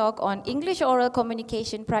Tuspekova will talk on English oral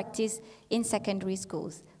communication practice in secondary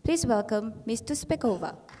schools. Please welcome Ms.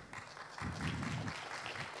 Tuspekova.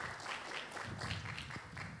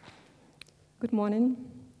 Good morning.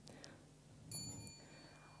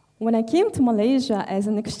 When I came to Malaysia as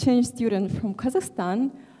an exchange student from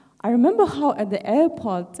Kazakhstan, I remember how at the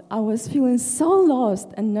airport I was feeling so lost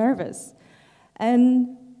and nervous.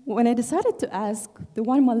 And when I decided to ask the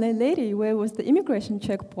one Malay lady where was the immigration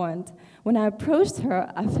checkpoint, when I approached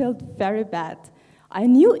her, I felt very bad. I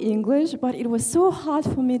knew English, but it was so hard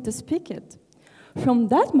for me to speak it. From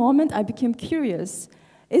that moment, I became curious.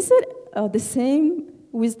 Is it the same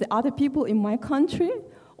with the other people in my country,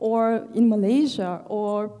 or in Malaysia,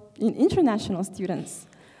 or in international students?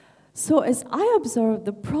 So as I observed,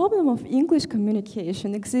 the problem of English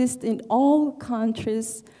communication exists in all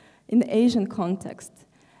countries in the Asian context.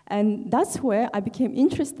 And that's where I became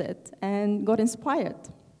interested and got inspired.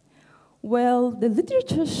 Well, the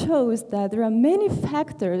literature shows that there are many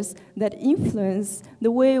factors that influence the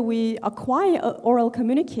way we acquire oral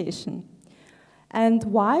communication. And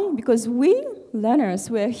why? Because we learners,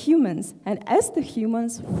 we are humans. And as the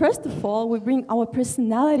humans, first of all, we bring our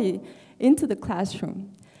personality into the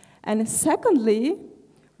classroom. And secondly,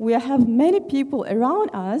 we have many people around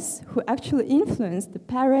us who actually influence the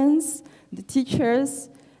parents, the teachers,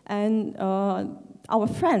 and our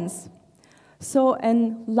friends. So,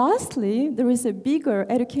 and lastly, there is a bigger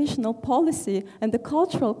educational policy and the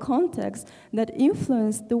cultural context that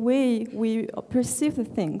influence the way we perceive the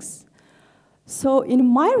things. So in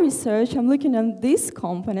my research, I'm looking at these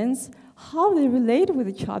components, how they relate with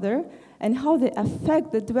each other, and how they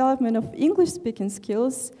affect the development of English-speaking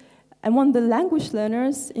skills among the language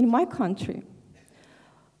learners in my country.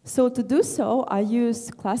 So to do so, I use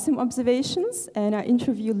classroom observations, and I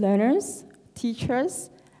interview learners, teachers,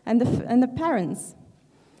 and the parents.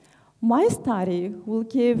 My study will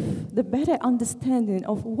give the better understanding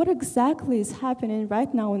of what exactly is happening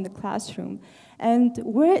right now in the classroom, and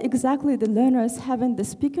where exactly the learners having the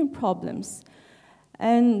speaking problems.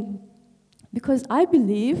 And because I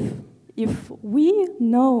believe if we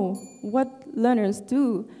know what learners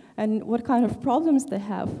do and what kind of problems they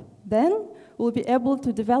have, then we'll be able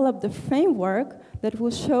to develop the framework that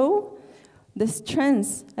will show the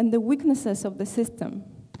strengths and the weaknesses of the system.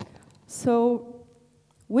 So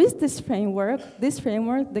with this framework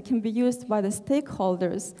that can be used by the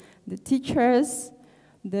stakeholders, the teachers,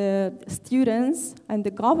 the students, and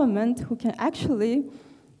the government, who can actually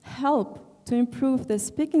help to improve the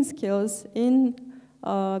speaking skills in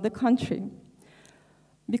the country.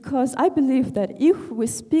 Because I believe that if we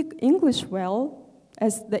speak English well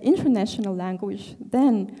as the international language,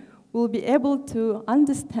 then we'll be able to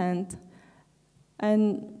understand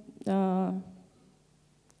and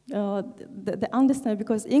understand,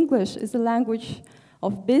 because English is the language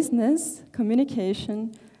of business,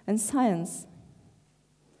 communication, and science.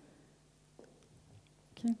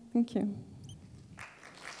 Okay, thank you.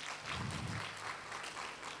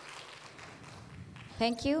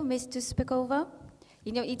 Thank you, Ms. Tuspekova.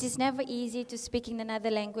 You know, it is never easy to speak in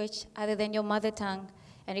another language other than your mother tongue,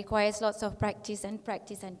 and requires lots of practice and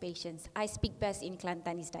patience. I speak best in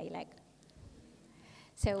Kelantanese dialect.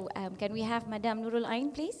 So can we have Madam Nurul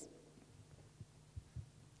Ain, please?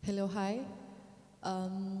 Hello, hi.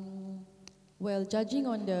 Well, judging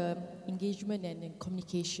on the engagement and the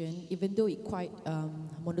communication, even though it's quite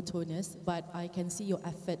monotonous, but I can see your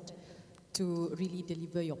effort to really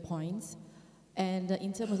deliver your points. And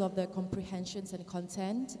in terms of the comprehensions and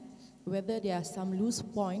content, whether there are some loose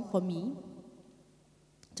points for me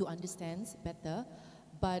to understand better,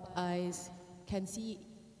 but I can see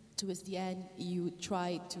towards the end you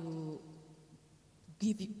try to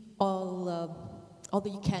give all that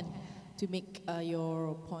you can to make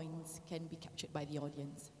your points can be captured by the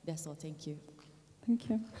audience. That's all. Thank you. Thank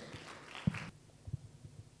you.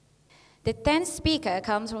 The 10th speaker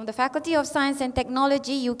comes from the Faculty of Science and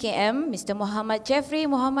Technology UKM. Mr. Muhammad Jeffrey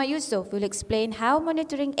Muhammad Yusuf will explain how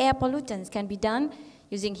monitoring air pollutants can be done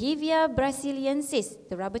using Hevea brasiliensis,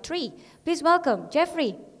 the rubber tree. Please welcome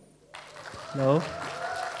Jeffrey. Hello.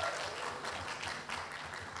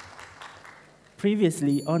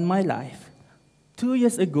 Previously on my life, 2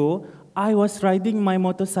 years ago, I was riding my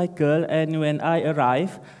motorcycle, and when I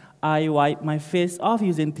arrived, I wiped my face off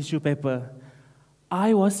using tissue paper.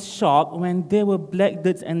 I was shocked when there were black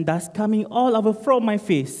dirt and dust coming all over from my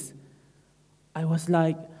face. I was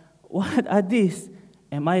like, what are these?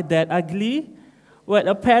 Am I that ugly? Well,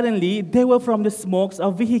 apparently, they were from the smokes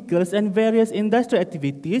of vehicles and various industrial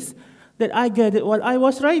activities that I gathered while I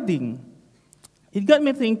was riding. It got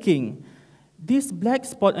me thinking. This black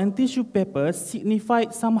spot on tissue paper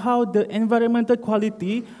signified somehow the environmental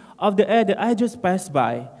quality of the air that I just passed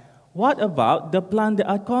by. What about the plants that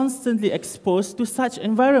are constantly exposed to such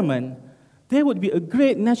environment? They would be a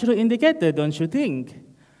great natural indicator, don't you think?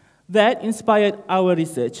 That inspired our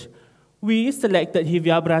research. We selected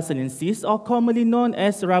Hevea brasiliensis, or commonly known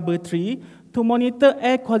as rubber tree, to monitor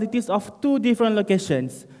air qualities of 2 different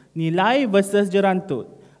locations, Nilai versus Jerantut,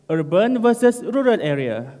 urban versus rural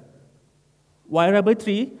area. Why rubber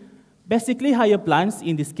tree? Basically higher plants,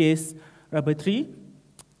 in this case rubber tree.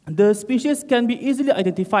 The species can be easily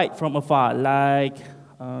identified from afar, like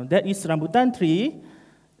that is rambutan tree,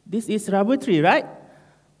 this is rubber tree, right?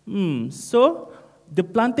 So the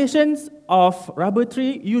plantations of rubber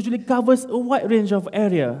tree usually covers a wide range of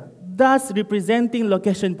area, thus representing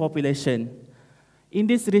location population. In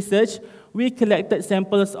this research, we collected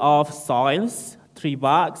samples of soils, tree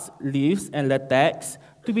barks, leaves, and latex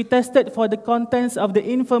to be tested for the contents of the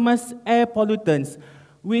infamous air pollutants,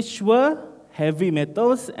 which were heavy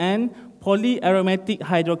metals and polyaromatic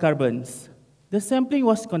hydrocarbons. The sampling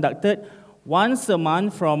was conducted once a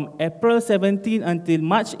month from April 17 until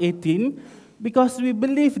March 18 because we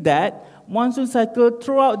believe that monsoon cycle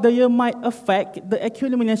throughout the year might affect the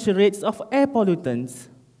accumulation rates of air pollutants.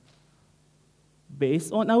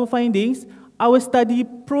 Based on our findings, our study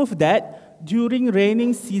proved that during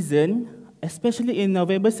raining season, especially in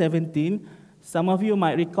November 17, some of you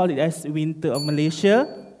might recall it as winter of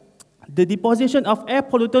Malaysia, the deposition of air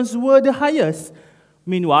pollutants were the highest.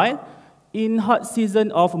 Meanwhile, in hot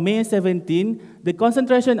season of May 17, the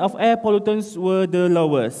concentration of air pollutants were the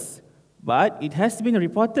lowest. But it has been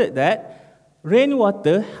reported that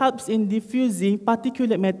rainwater helps in diffusing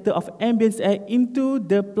particulate matter of ambient air into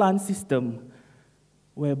the plant system,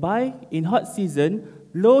 whereby in hot season,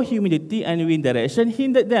 low humidity and wind direction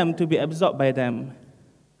hindered them to be absorbed by them.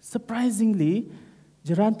 Surprisingly,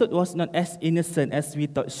 Jerantut was not as innocent as we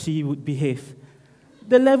thought she would behave.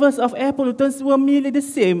 The levels of air pollutants were merely the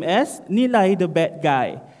same as Nilai, the bad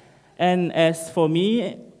guy. And as for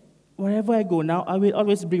me, wherever I go now, I will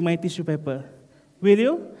always bring my tissue paper. Will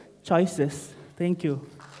you? Choices. Thank you.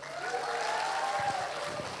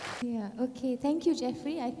 Yeah, okay. Thank you,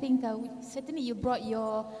 Jeffrey. I think certainly you brought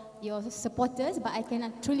your supporters, but I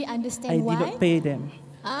cannot truly understand why. I did not pay them.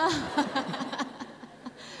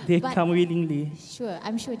 They come willingly. Sure,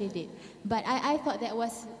 I'm sure they did. But I thought that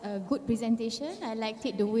was a good presentation. I liked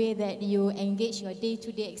it the way that you engage your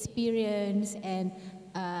day-to-day experience and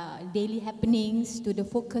daily happenings to the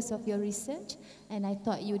focus of your research. And I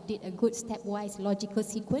thought you did a good stepwise logical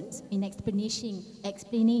sequence in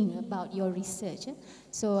explaining about your research.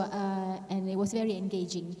 So, and it was very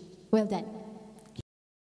engaging. Well done.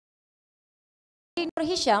 Nur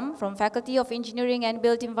Hisham from Faculty of Engineering and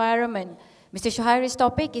Built Environment. Mr. Shohairi's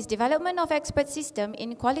topic is Development of Expert System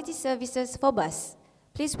in Quality Services for Bus.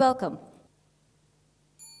 Please welcome.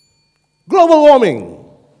 Global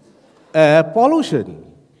warming, air pollution,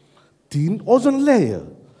 thin ozone layer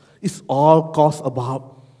is all caused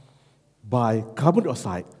about by carbon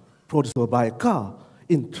dioxide produced by a car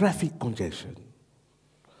in traffic congestion.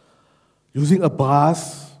 Using a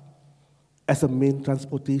bus, as a main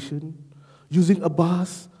transportation, using a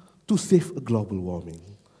bus to save global warming.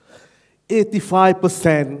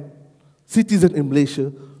 85% citizens in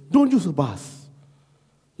Malaysia don't use a bus.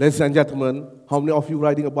 Ladies and gentlemen, how many of you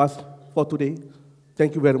riding a bus for today?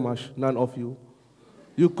 Thank you very much, none of you.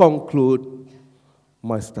 You conclude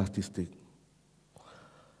my statistic.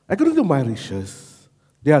 According to my research,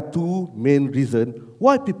 there are two main reasons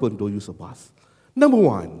why people don't use a bus. Number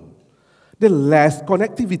one, the less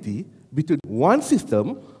connectivity between one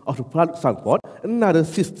system of the public transport and another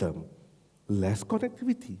system. Less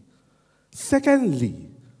connectivity. Secondly,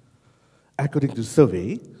 according to the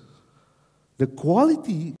survey, the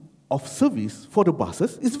quality of service for the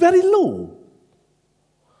buses is very low.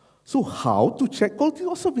 So how to check quality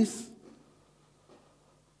of service?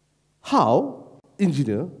 How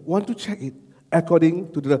engineer want to check it?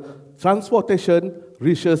 According to the Transportation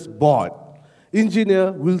Research Board,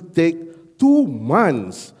 engineer will take 2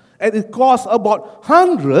 months, and it costs about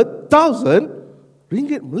 100,000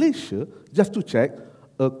 ringgit Malaysia just to check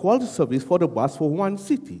a quality service for the bus for one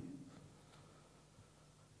city.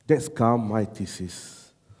 That's come my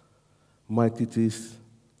thesis. My thesis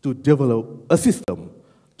to develop a system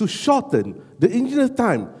to shorten the engineer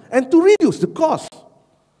time and to reduce the cost.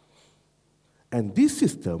 And this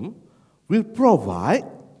system will provide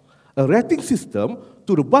a rating system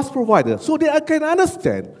to the bus provider so that I can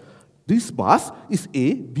understand this bus is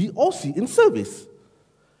A, B, or C in service.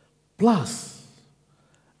 Plus,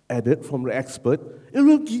 added from the expert, it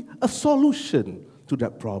will give a solution to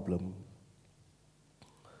that problem.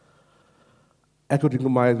 According to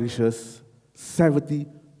my research,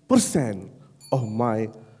 70% of my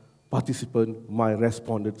participants, my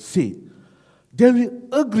respondents said they will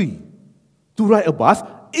agree to ride a bus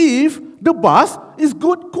if the bus is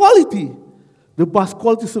good quality. The bus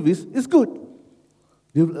quality service is good.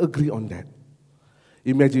 They will agree on that.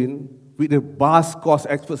 Imagine with the bus cost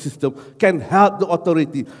expert system can help the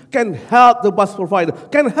authority, can help the bus provider,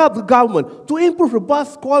 can help the government to improve the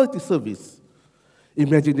bus quality service.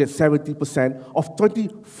 Imagine that 70% of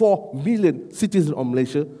 24 million citizens of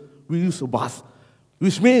Malaysia will use a bus,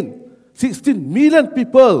 which means 16 million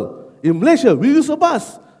people in Malaysia will use a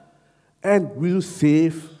bus and will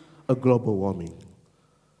save a global warming.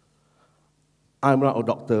 I'm not a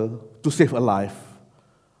doctor to save a life.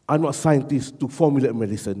 I'm not a scientist to formulate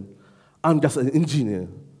medicine. I'm just an engineer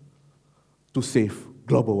to save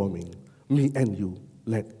global warming. Me and you,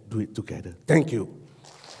 let's do it together. Thank you.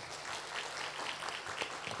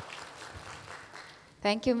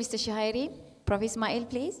 Thank you, Mr. Shuhairi. Prof. Ismail,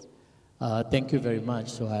 please. Thank you very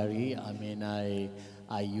much, Sohari. I mean,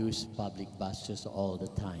 I use public buses all the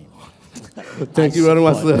time. Thank you very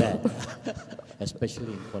much, sir.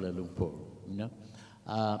 Especially in Kuala Lumpur. You know?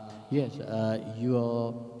 Yes,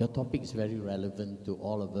 your topic is very relevant to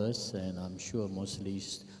all of us, and I'm sure most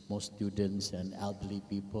students and elderly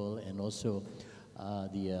people, and also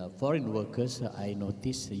the foreign workers, I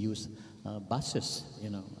notice use buses, you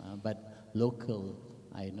know, but local,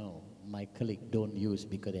 I know. My colleague don't use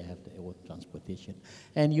because they have their own transportation.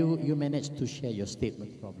 And you managed to share your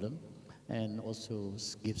statement problem and also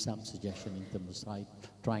give some suggestion in terms of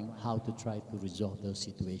how to try to resolve the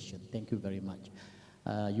situation. Thank you very much.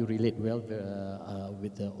 You relate well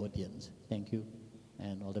with the audience. Thank you,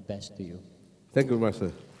 and all the best to you. Thank you very much,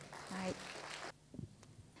 sir. Right.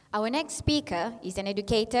 Our next speaker is an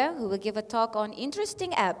educator who will give a talk on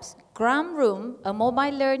interesting apps, Gram Room, a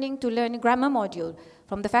mobile learning to learn grammar module.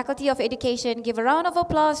 From the Faculty of Education, give a round of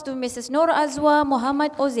applause to Mrs. Nur Azwa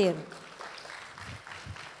Muhammad Ozir.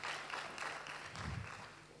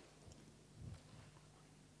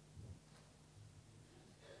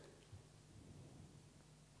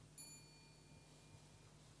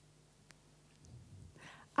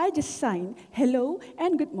 I just signed hello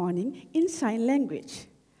and good morning in sign language.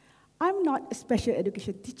 I'm not a special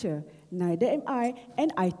education teacher, neither am I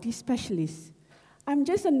an IT specialist. I'm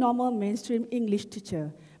just a normal mainstream English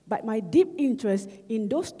teacher, but my deep interest in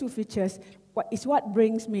those two features is what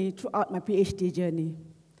brings me throughout my PhD journey.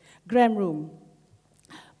 Gram Room,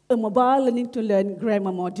 a mobile learning to learn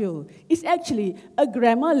grammar module, is actually a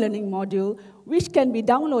grammar learning module which can be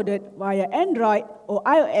downloaded via Android or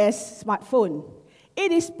iOS smartphone.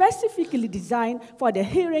 It is specifically designed for the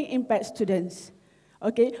hearing impaired students.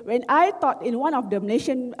 Okay, when I taught in one of the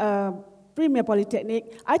Malaysian Premier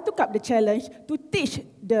Polytechnic, I took up the challenge to teach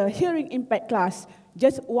the hearing impaired class,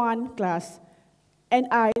 just one class. And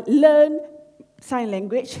I learned sign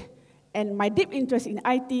language, and my deep interest in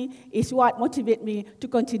IT is what motivated me to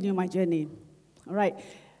continue my journey. All right.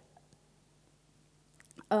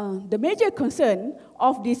 the major concern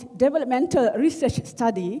of this developmental research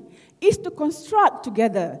study is to construct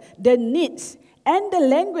together the needs and the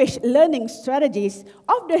language learning strategies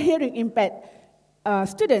of the hearing impaired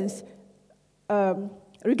students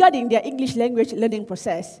regarding their English language learning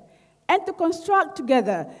process, and to construct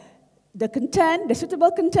together the content, the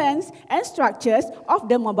suitable contents and structures of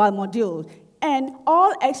the mobile module, and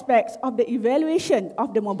all aspects of the evaluation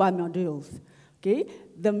of the mobile modules. Okay?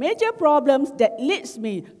 The major problems that leads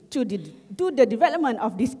me to the development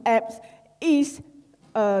of these apps is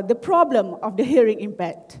the problem of the hearing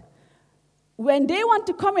impaired. When they want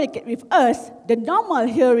to communicate with us, the normal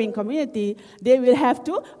hearing community, they will have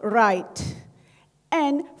to write.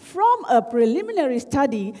 And from a preliminary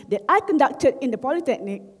study that I conducted in the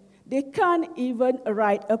Polytechnic, they can't even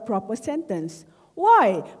write a proper sentence.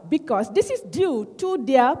 Why? Because this is due to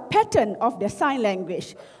their pattern of their sign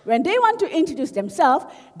language. When they want to introduce themselves,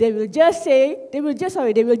 they will just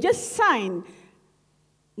sign,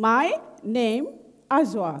 my name,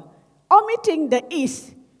 Azwa, omitting the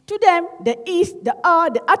is. To them, the is, the are,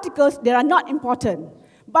 the articles, they are not important.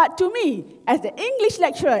 But to me, as an English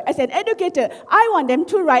lecturer, as an educator, I want them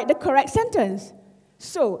to write the correct sentence.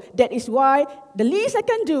 So that is why the least I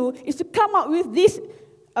can do is to come up with this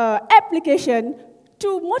application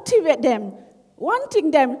to motivate them,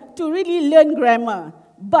 wanting them to really learn grammar.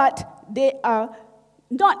 But they are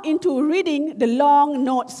not into reading the long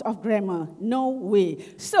notes of grammar. No way.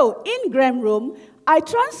 So in Gram Room, I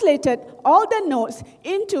translated all the notes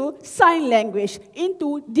into sign language,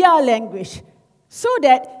 into their language, so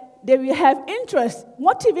that they will have interest,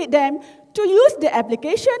 motivate them to use the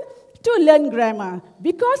application to learn grammar,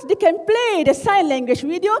 because they can play the sign language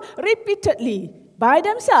video repeatedly by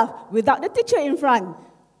themselves without the teacher in front.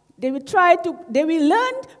 They will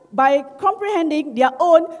learn by comprehending their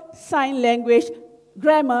own sign language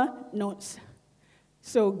grammar notes.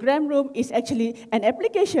 So Gram Room is actually an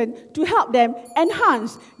application to help them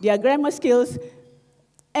enhance their grammar skills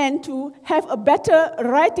and to have a better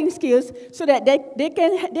writing skills, so that they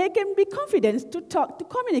can be confident to talk, to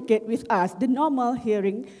communicate with us, the normal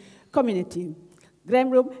hearing community. Gram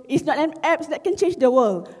Room is not an app that can change the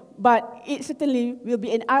world, but it certainly will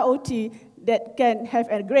be an IoT that can have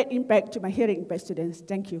a great impact to my hearing impaired students.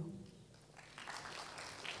 Thank you.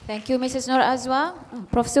 Thank you, Mrs. Nur Azwa.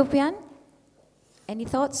 Prof. Supian, any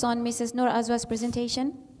thoughts on Mrs. Nur Azwa's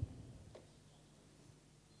presentation?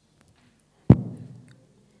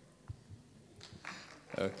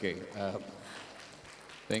 Okay.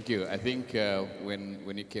 Thank you. I think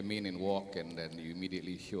when you came in and walked and then you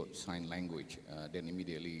immediately showed sign language, then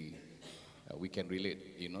immediately we can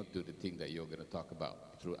relate, to the thing that you're going to talk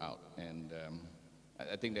about throughout. And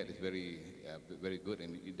I think that is very, very good,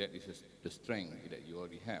 and that is just the strength that you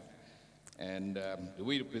already have. And the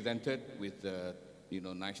way you presented with,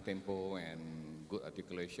 nice tempo and good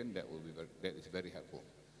articulation, that is very helpful.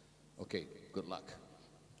 Okay, good luck.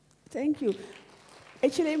 Thank you.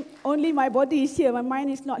 Actually, only my body is here, my mind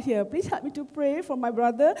is not here. Please help me to pray for my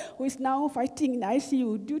brother who is now fighting in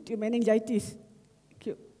ICU due to meningitis. Thank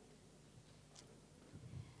you.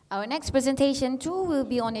 Our next presentation too will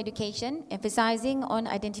be on education, emphasizing on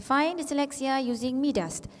identifying dyslexia using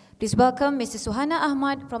MIDAST. Please welcome Mrs. Suhana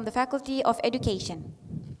Ahmad from the Faculty of Education.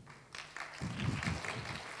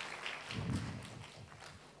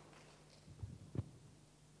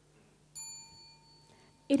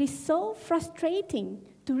 It is so frustrating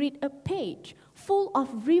to read a page full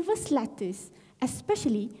of reverse letters,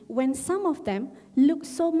 especially when some of them look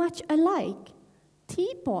so much alike.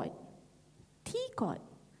 Teapot, teacot,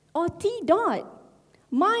 or T-dot.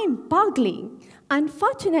 Mind-boggling.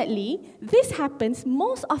 Unfortunately, this happens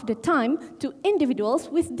most of the time to individuals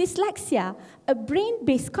with dyslexia, a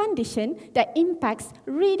brain-based condition that impacts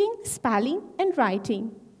reading, spelling, and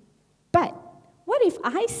writing. But what if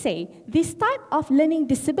I say this type of learning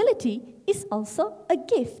disability is also a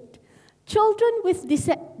gift? Children with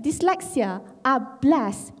dyslexia are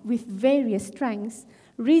blessed with various strengths.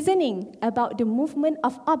 Reasoning about the movement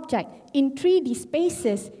of objects in 3D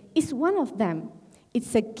spaces is one of them.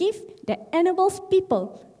 It's a gift that enables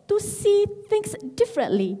people to see things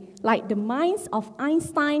differently, like the minds of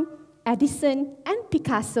Einstein, Edison, and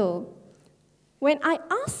Picasso. When I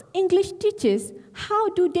ask English teachers how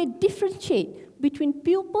do they differentiate between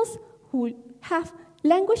pupils who have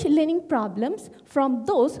language learning problems from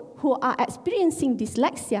those who are experiencing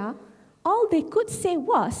dyslexia, all they could say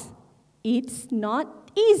was, it's not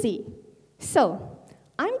easy. So,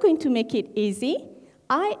 I'm going to make it easy.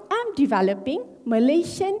 I am developing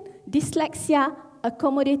Malaysian Dyslexia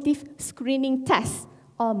Accommodative Screening Test,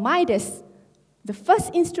 or MIDAS, the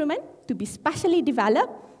first instrument to be specially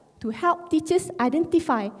developed to help teachers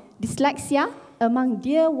identify dyslexia among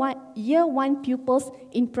year one pupils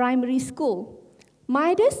in primary school.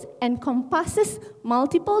 Midas encompasses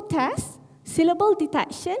multiple tests, syllable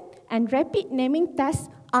detection, and rapid naming tests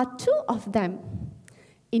are two of them.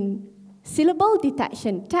 In syllable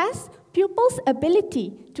detection tests, pupils'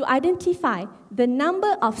 ability to identify the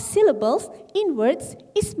number of syllables in words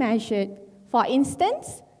is measured. For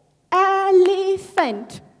instance,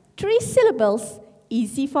 elephant, 3 syllables,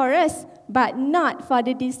 easy for us, but not for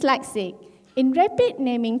the dyslexic. In rapid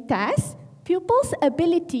naming tests, pupils'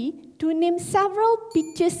 ability to name several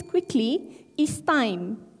pictures quickly is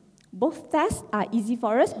timed. Both tests are easy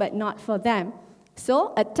for us, but not for them.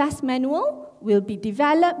 So, a test manual will be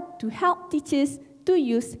developed to help teachers to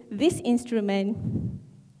use this instrument.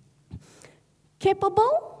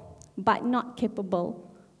 Capable, but not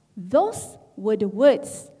capable. Those were the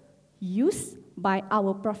words used by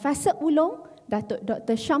our Professor Ulong,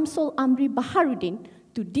 Dr. Shamsul Amri Baharudin,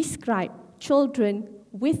 to describe children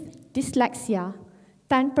with dyslexia.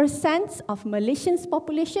 10% of Malaysians'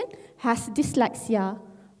 population has dyslexia.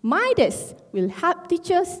 Midas will help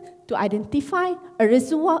teachers to identify a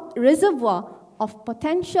reservoir of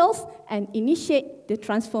potentials and initiate the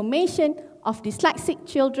transformation of dyslexic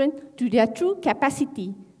children to their true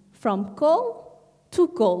capacity, from coal to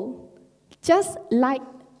gold, just like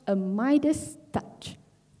a Midas touch.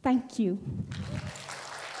 Thank you.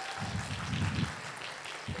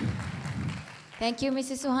 Thank you,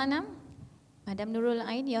 Mrs. Suhana. Madam Nurul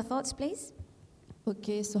Ain, your thoughts, please.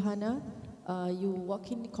 Okay, Suhana, you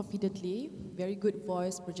walk in confidently, very good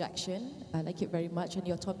voice projection. I like it very much, and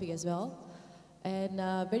your topic as well. And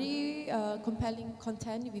very compelling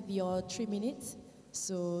content with your 3 minutes.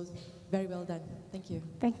 So, very well done. Thank you.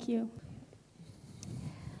 Thank you.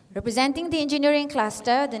 Representing the engineering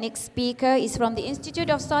cluster, the next speaker is from the Institute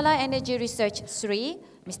of Solar Energy Research, SRI.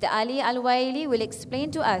 Mr. Ali Al-Waili will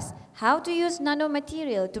explain to us how to use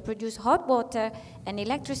nanomaterial to produce hot water and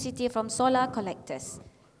electricity from solar collectors.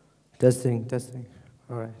 Testing.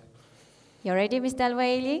 All right. You ready, Mr.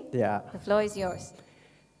 Al-Waili? Yeah. The floor is yours.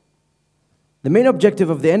 The main objective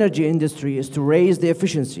of the energy industry is to raise the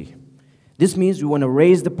efficiency. This means we want to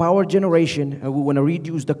raise the power generation and we want to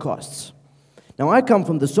reduce the costs. Now, I come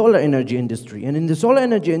from the solar energy industry, and in the solar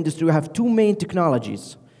energy industry, we have 2 main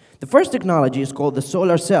technologies. The first technology is called the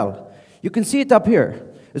solar cell. You can see it up here.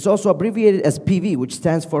 It's also abbreviated as PV, which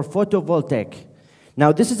stands for photovoltaic.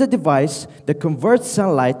 Now, this is a device that converts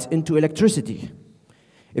sunlight into electricity.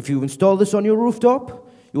 If you install this on your rooftop,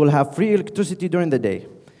 you will have free electricity during the day.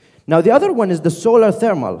 Now, the other one is the solar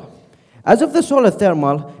thermal. As of the solar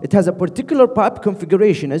thermal, it has a particular pipe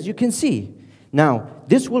configuration, as you can see. Now,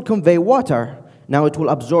 this will convey water. Now, it will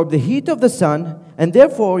absorb the heat of the sun, and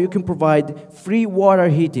therefore, you can provide free water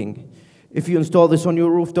heating. If you install this on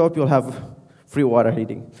your rooftop, you'll have free water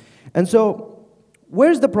heating. And so,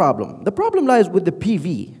 where's the problem? The problem lies with the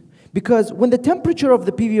PV, because when the temperature of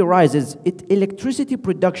the PV rises, electricity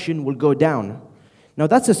production will go down. Now,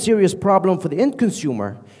 that's a serious problem for the end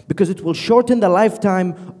consumer, because it will shorten the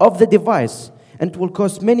lifetime of the device, and it will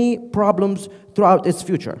cause many problems throughout its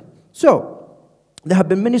future. So, there have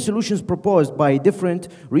been many solutions proposed by different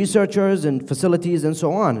researchers and facilities and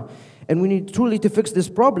so on. And we need truly to fix this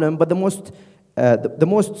problem, but the most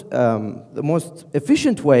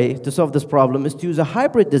efficient way to solve this problem is to use a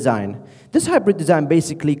hybrid design. This hybrid design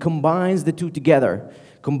basically combines the two together,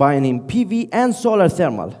 combining PV and solar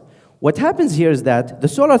thermal. What happens here is that the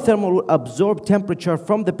solar thermal will absorb temperature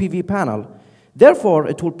from the PV panel. Therefore,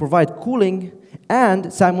 it will provide cooling,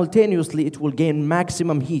 and simultaneously, it will gain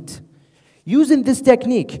maximum heat. Using this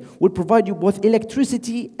technique will provide you both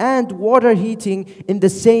electricity and water heating in the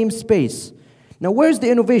same space. Now, where's the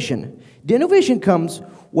innovation? The innovation comes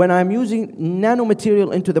when I'm using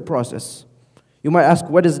nanomaterial into the process. You might ask,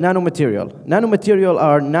 what is nanomaterial? Nanomaterial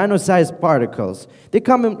are nano-sized particles. They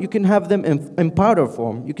come in, you can have them in powder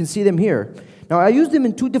form. You can see them here. Now, I use them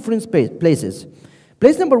in 2 different places.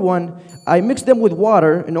 Place number 1, I mix them with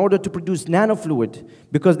water in order to produce nanofluid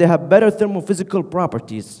because they have better thermophysical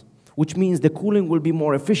properties, which means the cooling will be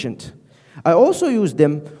more efficient. I also use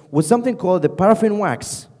them with something called the paraffin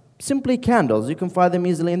wax, simply candles. You can find them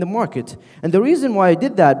easily in the market. And the reason why I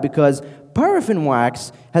did that, because paraffin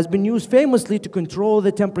wax has been used famously to control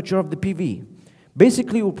the temperature of the PV.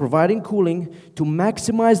 Basically, we're providing cooling to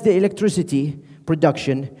maximize the electricity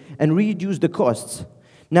production and reduce the costs.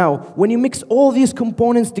 Now, when you mix all these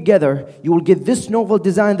components together, you will get this novel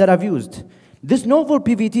design that I've used. This novel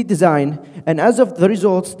PVT design, and as of the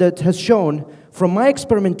results that has shown from my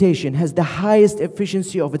experimentation, has the highest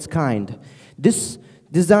efficiency of its kind. This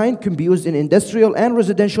Design can be used in industrial and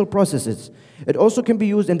residential processes. It also can be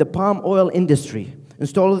used in the palm oil industry.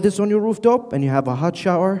 Install this on your rooftop and you have a hot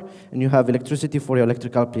shower and you have electricity for your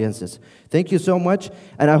electrical appliances. Thank you so much,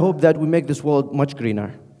 and I hope that we make this world much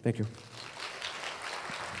greener. Thank you.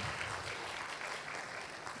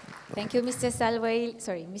 Thank you, Mr.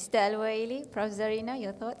 Mr. Al-Waili. Prof. Zarina,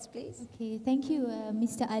 your thoughts, please. Okay, thank you,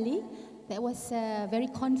 Mr. Ali. That was a very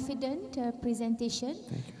confident presentation,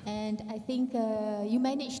 and I think you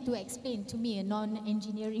managed to explain to me, a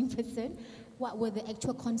non-engineering person, what were the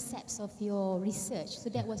actual concepts of your research. So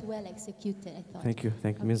that was well executed, I thought. Thank you.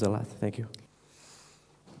 Thank you. Means a lot. Thank you.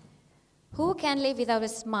 Who can live without a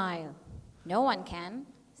smile? No one can.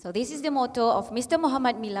 So this is the motto of Mr.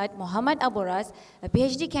 Muhammad Milad Muhammad Aburas, a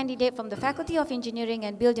PhD candidate from the Faculty of Engineering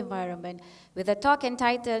and Built Environment, with a talk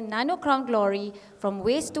entitled Nano Crown Glory, From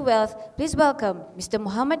Waste to Wealth. Please welcome Mr.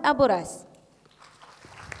 Muhammad Aburas.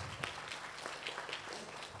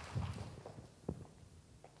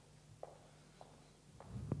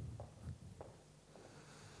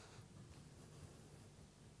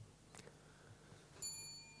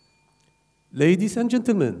 Ladies and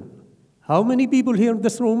gentlemen, how many people here in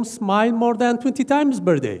this room smile more than 20 times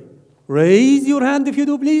per day? Raise your hand if you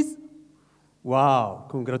do, please. Wow,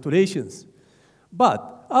 congratulations.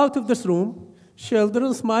 But out of this room,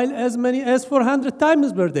 children smile as many as 400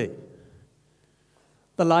 times per day.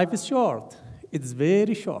 The life is short. It's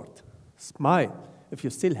very short. Smile if you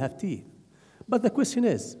still have teeth. But the question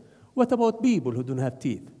is, what about people who don't have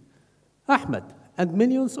teeth? Ahmed and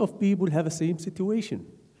millions of people have the same situation,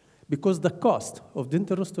 because the cost of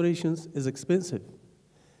dental restorations is expensive.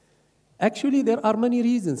 Actually, there are many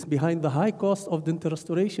reasons behind the high cost of dental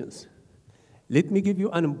restorations. Let me give you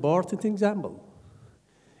an important example.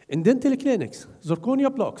 In dental clinics,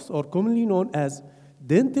 zirconia blocks, or commonly known as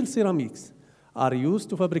dental ceramics, are used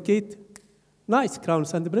to fabricate nice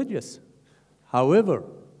crowns and bridges. However,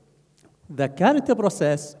 the current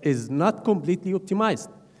process is not completely optimized,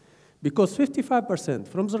 because 55%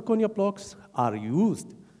 from zirconia blocks are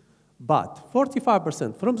used, but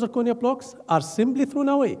 45% from zirconia blocks are simply thrown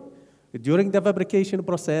away during the fabrication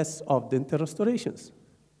process of dental restorations.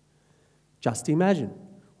 Just imagine,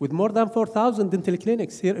 with more than 4,000 dental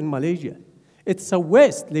clinics here in Malaysia, it's a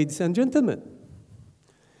waste, ladies and gentlemen.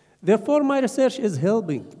 Therefore, my research is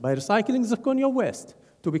helping by recycling zirconia waste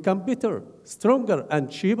to become better, stronger, and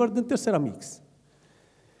cheaper dental ceramics.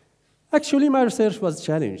 Actually, my research was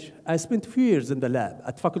challenged. I spent 2 years in the lab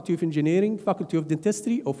at Faculty of Engineering, Faculty of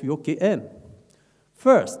Dentistry of UKM.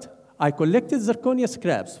 First, I collected zirconia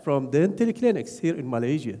scraps from dental clinics here in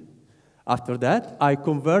Malaysia. After that, I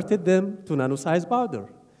converted them to nano-size powder.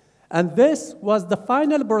 And this was the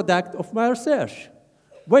final product of my research.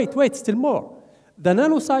 Wait, still more. The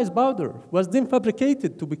nano-size powder was then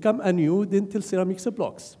fabricated to become a new dental ceramics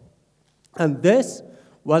blocks. And this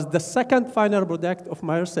was the second final product of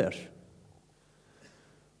my research.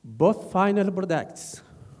 Both final products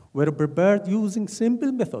were prepared using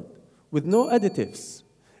simple method with no additives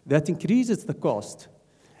that increases the cost.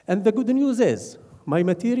 And the good news is, my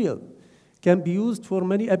material can be used for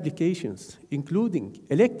many applications, including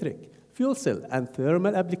electric, fuel cell, and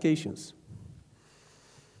thermal applications.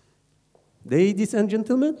 Ladies and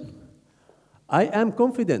gentlemen, I am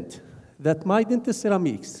confident that my dental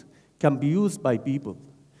ceramics can be used by people,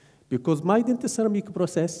 because my dental ceramic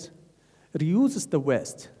process reuses the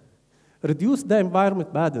waste, reduce the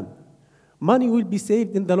environment burden. Money will be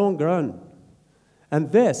saved in the long run. And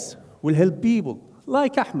this will help people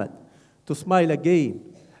like Ahmed to smile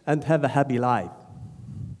again and have a happy life.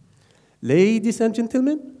 Ladies and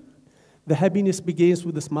gentlemen, the happiness begins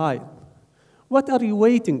with a smile. What are you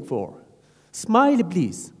waiting for? Smile,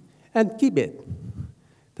 please, and keep it.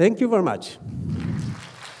 Thank you very much.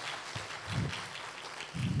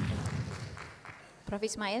 Prof.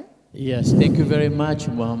 Ismail? Yes, thank you very much,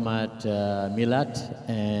 Muhammad Milad,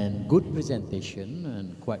 and good presentation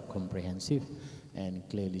and quite comprehensive and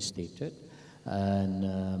clearly stated.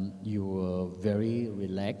 And you were very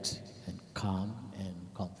relaxed and calm and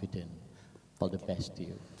confident. All the best to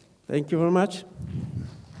you. Thank you very much.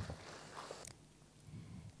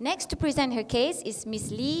 Next to present her case is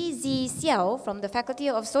Ms. Li Zi Xiao from the Faculty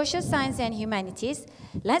of Social Science and Humanities.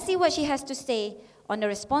 Let's see what she has to say on a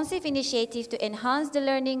responsive initiative to enhance the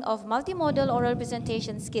learning of multimodal oral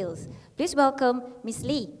presentation skills. Please welcome Ms.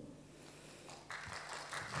 Li.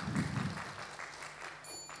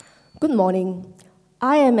 Good morning.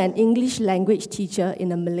 I am an English language teacher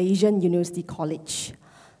in a Malaysian university college.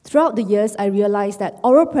 Throughout the years, I realized that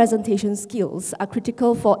oral presentation skills are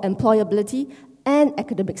critical for employability and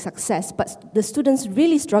academic success, but the students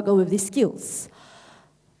really struggle with these skills.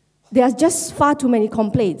 there are just far too many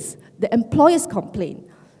complaints. The employers complain.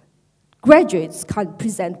 Graduates can't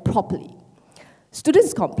present properly.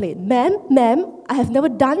 Students complain, ma'am, I have never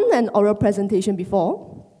done an oral presentation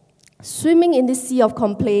before. Swimming in this sea of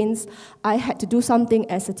complaints, I had to do something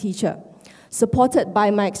as a teacher. Supported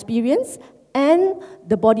by my experience and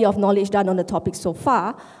the body of knowledge done on the topic so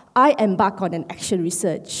far, I embark on an action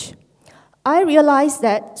research. I realized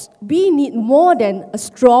that we need more than a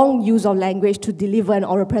strong use of language to deliver an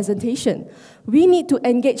oral presentation. We need to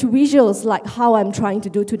engage visuals like how I'm trying to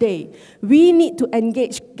do today. We need to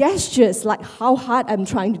engage gestures like how hard I'm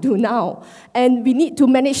trying to do now. And we need to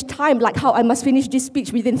manage time like how I must finish this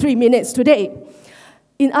speech within 3 minutes today.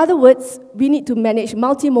 In other words, we need to manage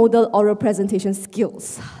multimodal oral presentation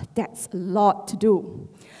skills. That's a lot to do.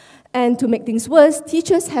 And to make things worse,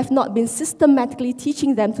 teachers have not been systematically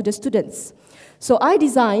teaching them to the students. So I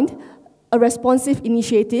designed a responsive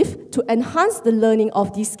initiative to enhance the learning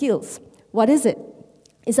of these skills. What is it?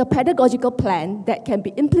 It's a pedagogical plan that can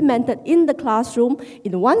be implemented in the classroom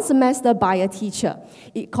in 1 semester by a teacher.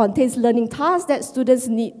 It contains learning tasks that students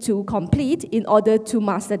need to complete in order to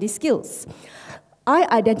master these skills. I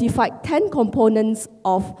identified 10 components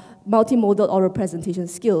of multimodal oral presentation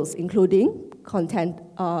skills, including content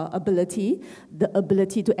ability, the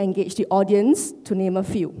ability to engage the audience, to name a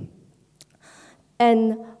few.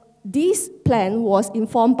 And this plan was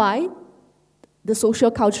informed by the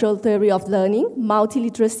social-cultural theory of learning,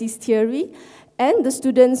 multiliteracy theory, and the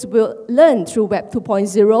students will learn through Web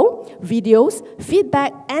 2.0, videos,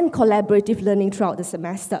 feedback, and collaborative learning throughout the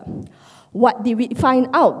semester. What did we find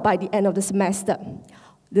out by the end of the semester?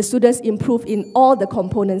 The students improved in all the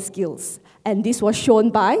component skills, and this was shown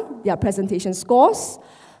by their presentation scores,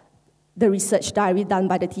 the research diary done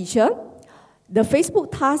by the teacher, the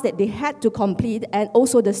Facebook tasks that they had to complete, and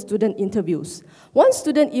also the student interviews. One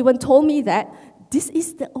student even told me that this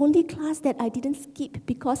is the only class that I didn't skip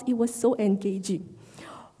because it was so engaging.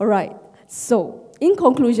 All right, so in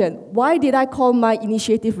conclusion, why did I call my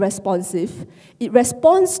initiative responsive? It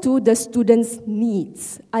responds to the students'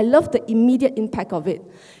 needs. I love the immediate impact of it.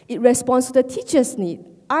 It responds to the teacher's need.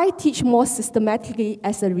 I teach more systematically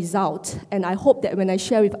as a result, and I hope that when I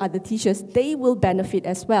share with other teachers, they will benefit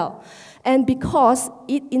as well. And because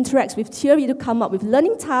it interacts with theory to come up with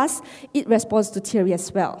learning tasks, it responds to theory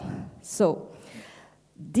as well. So,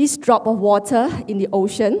 this drop of water in the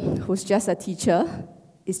ocean, who's just a teacher,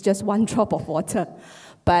 is just one drop of water.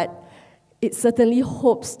 But it certainly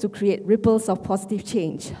hopes to create ripples of positive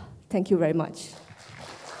change. Thank you very much.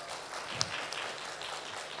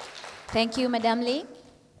 Thank you, Madam Lee.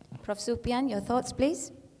 Prof. Supian, your thoughts,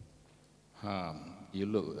 please? You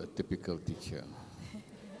look a typical teacher.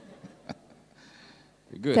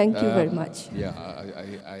 Good. Thank you very much. Yeah,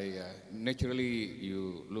 naturally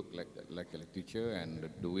you look like a teacher, and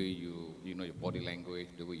the way you know your body language,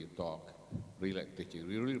 the way you talk, really like a teacher.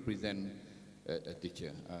 You really present a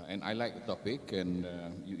teacher, and I like the topic, and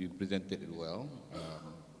you presented it well.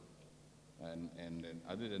 And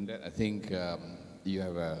other than that, I think you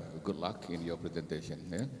have good luck in your presentation.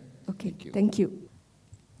 Yeah? Okay. Thank you.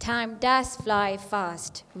 Time does fly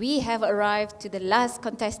fast. We have arrived to the last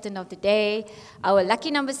contestant of the day. Our lucky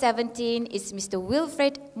number 17 is Mr.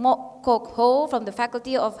 Wilfred Mok Kok Ho from the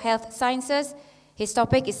Faculty of Health Sciences. His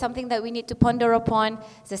topic is something that we need to ponder upon,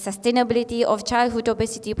 the sustainability of childhood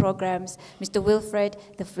obesity programs. Mr. Wilfred,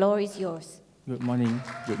 the floor is yours. Good morning.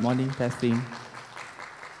 Good morning, testing.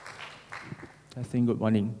 Testing, good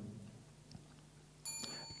morning.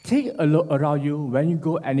 Take a look around you when you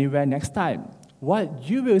go anywhere next time. What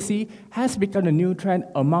you will see has become a new trend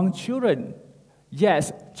among children.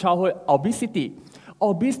 Yes, childhood obesity.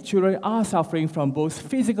 Obese children are suffering from both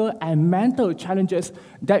physical and mental challenges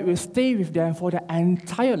that will stay with them for their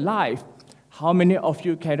entire life. How many of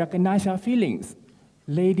you can recognize your feelings?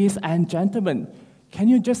 Ladies and gentlemen, can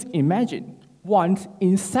you just imagine? 1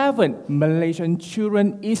 in 7 Malaysian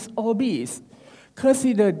children is obese.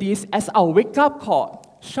 Consider this as our wake-up call,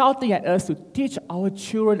 shouting at us to teach our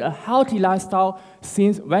children a healthy lifestyle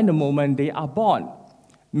since when the moment they are born.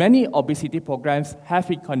 Many obesity programs have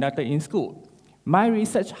been conducted in school. My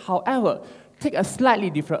research, however, takes a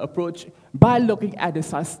slightly different approach by looking at the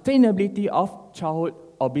sustainability of childhood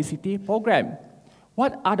obesity program.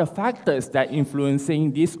 What are the factors that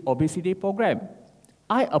influencing this obesity program?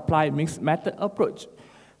 I applied mixed method approach.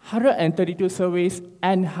 132 surveys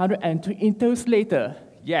and 102 interviews later,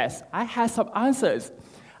 yes, I had some answers.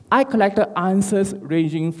 I collected answers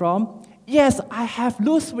ranging from, yes, I have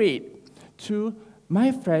lost weight, to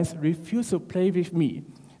my friends refuse to play with me.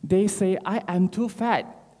 They say I am too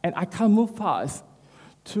fat and I can't move fast,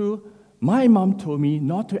 to my mom told me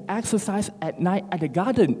not to exercise at night at the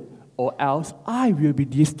garden, or else I will be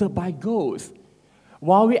disturbed by ghosts.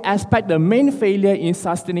 While we expect the main failure in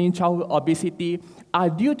sustaining childhood obesity are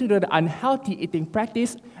due to the unhealthy eating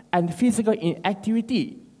practice and physical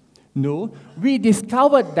inactivity, no, we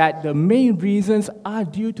discovered that the main reasons are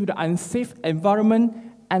due to the unsafe environment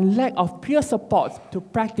and lack of peer support to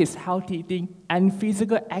practice healthy eating and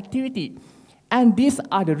physical activity. And these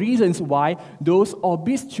are the reasons why those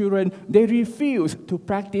obese children, they refuse to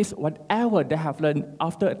practice whatever they have learned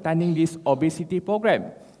after attending this obesity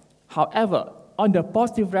program. However, on the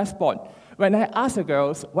positive response, when I ask the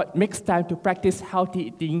girls what makes time to practice healthy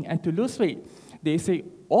eating and to lose weight, they say,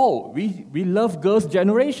 oh, we love girls'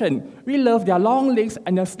 generation. We love their long legs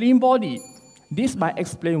and their slim body. This might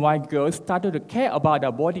explain why girls started to care about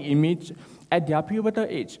their body image at their pubertal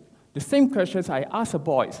age. The same questions I ask the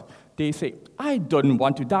boys. They say, I don't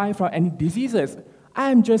want to die from any diseases. I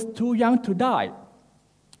am just too young to die.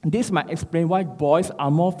 This might explain why boys are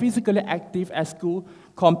more physically active at school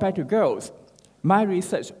compared to girls. My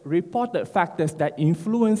research reported factors that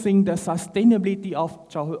influencing the sustainability of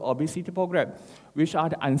childhood obesity program, which are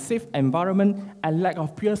the unsafe environment and lack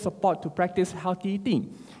of peer support to practice healthy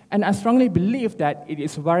eating. And I strongly believe that it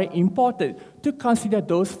is very important to consider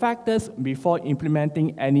those factors before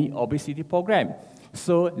implementing any obesity program.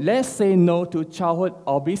 So let's say no to childhood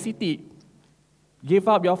obesity. Give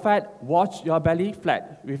up your fat, watch your belly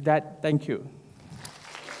flat. With that, thank you.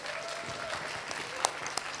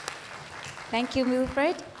 Thank you,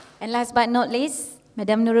 Wilfred. And last but not least,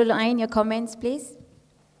 Madam Nurul Ain, your comments, please.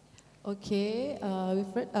 Okay,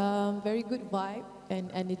 Wilfred, very good vibe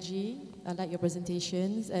and energy. I like your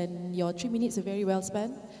presentations, and your 3 minutes are very well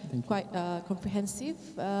spent, quite comprehensive,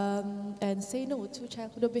 and say no to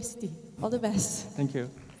childhood obesity. All the best. Thank you.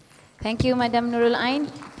 Thank you, Madam Nurul Ain.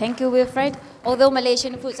 Thank you, Wilfred. Although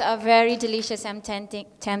Malaysian foods are very delicious and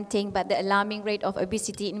tempting, but the alarming rate of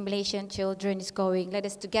obesity in Malaysian children is growing. Let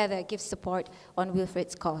us together give support on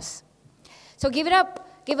Wilfred's cause. So give it up.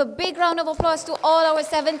 Give a big round of applause to all our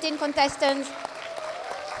 17 contestants.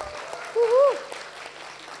 Woohoo!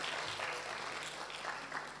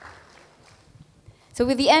 So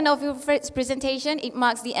with the end of Wilfred's presentation, it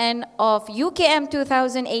marks the end of UKM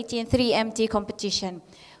 2018 3MT competition.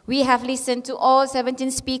 We have listened to all 17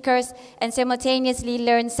 speakers and simultaneously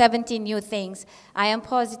learned 17 new things. I am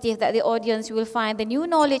positive that the audience will find the new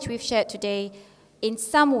knowledge we've shared today in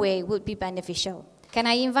some way would be beneficial. Can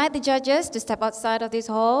I invite the judges to step outside of this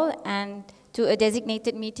hall and to a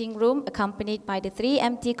designated meeting room accompanied by the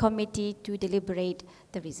 3MT committee to deliberate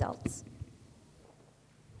the results.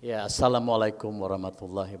 Ya, Assalamualaikum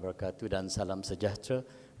warahmatullahi wabarakatuh dan salam sejahtera.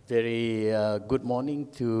 Very good morning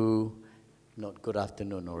to, not good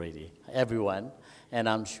afternoon already, everyone. And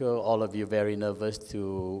I'm sure all of you very nervous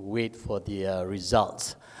to wait for the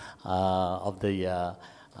results of the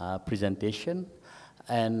presentation.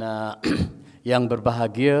 And yang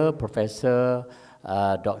berbahagia, Professor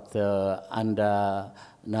Dr. Anda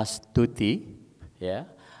Nastuti, yeah,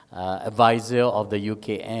 advisor of the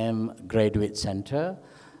UKM Graduate Center,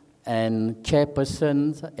 and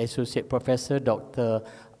Chairperson, Associate Professor Dr.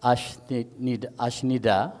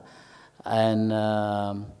 Ashnida, and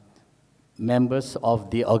members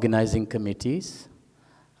of the organizing committees,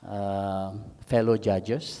 fellow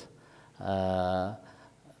judges,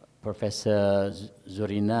 Professor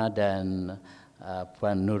Zorina dan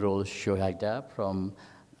Puan Nurul Shohaida from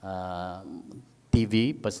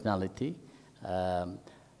TV personality,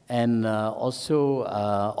 and also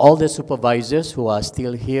all the supervisors who are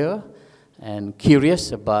still here and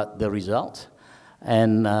curious about the results,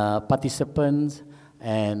 and participants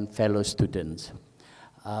and fellow students.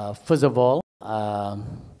 First of all, I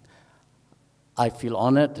feel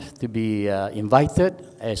honored to be invited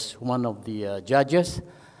as one of the judges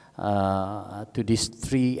to this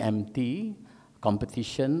 3MT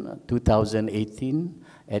competition 2018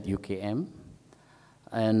 at UKM.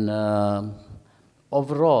 And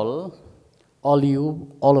overall,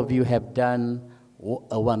 all of you have done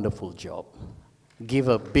a wonderful job. Give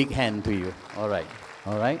a big hand to you. All right,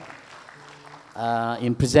 all right.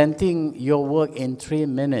 In presenting your work in 3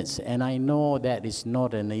 minutes, and I know that is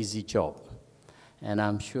not an easy job. And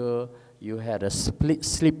I'm sure you had a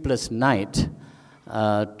sleepless night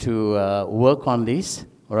to work on this,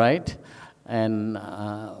 right? And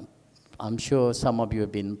I'm sure some of you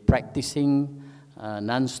have been practicing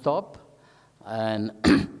non-stop. And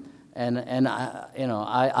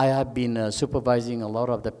I have been supervising a lot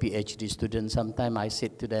of the PhD students. Sometimes I say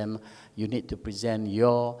to them, you need to present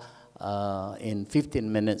your in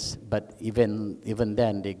 15 minutes, but even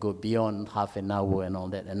then they go beyond half an hour and all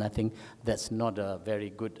that. And I think that's not a very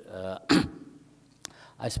good,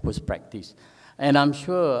 I suppose, practice. And I'm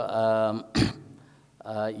sure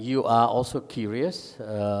you are also curious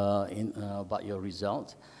about your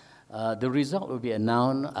results. The result will be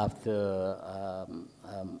announced after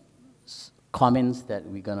comments that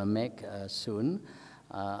we're going to make soon.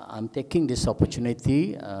 I'm taking this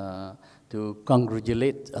opportunity to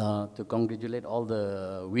congratulate all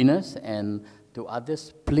the winners, and to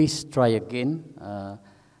others, please try again.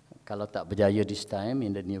 Kalau tak berjaya this time,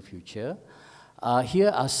 in the near future. Here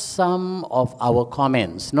are some of our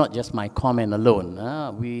comments, not just my comment alone.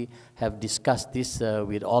 We have discussed this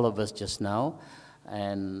with all of us just now,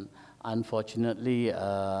 and unfortunately,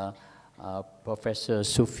 Professor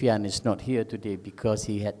Sufyan is not here today because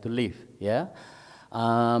he had to leave. Yeah.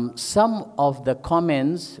 Some of the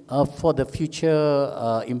comments for the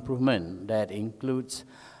future improvement that includes.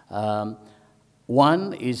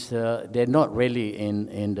 One is, they're not really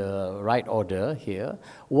in the right order here.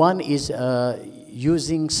 One is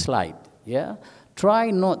using slide, yeah?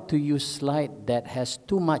 Try not to use slide that has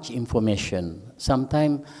too much information.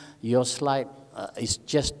 Sometimes your slide is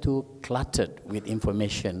just too cluttered with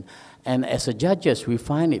information. And as a judges, we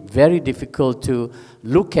find it very difficult to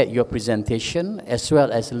look at your presentation as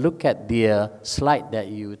well as look at the slide that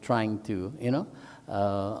you're trying to,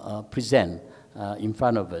 present in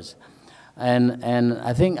front of us. And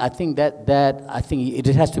I think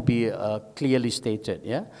it has to be clearly stated.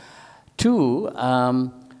 Yeah. Two,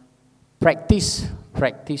 practice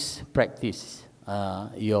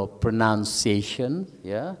your pronunciation.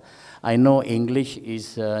 Yeah. I know English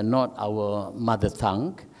is not our mother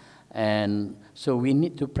tongue, and so we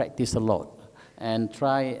need to practice a lot and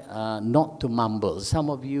try not to mumble. Some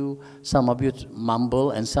of you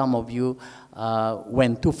mumble, and some of you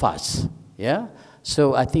went too fast. Yeah.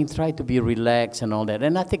 So I think try to be relaxed and all that.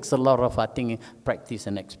 And that takes a lot of, practice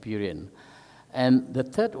and experience. And the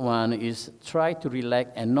third one is try to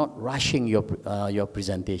relax and not rushing your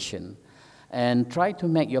presentation. And try to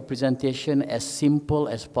make your presentation as simple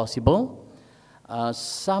as possible.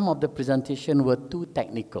 Some of the presentation were too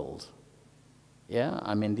technical. Yeah,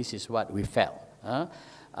 this is what we felt.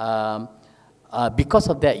 Because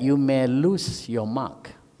of that, you may lose your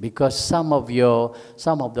mark. Because some of the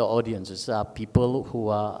audiences are people who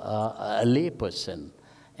are a lay person,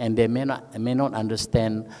 and they may not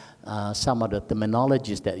understand some of the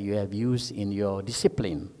terminologies that you have used in your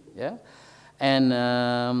discipline. Yeah, and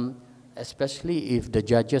especially if the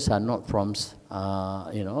judges are not from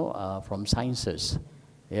from sciences.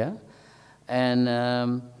 Yeah, and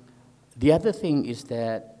the other thing is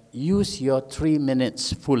that use your 3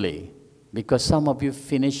 minutes fully, because some of you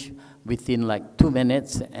finish within like 2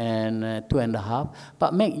 minutes and 2.5,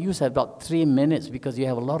 but make use of about 3 minutes because you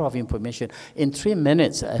have a lot of information. In 3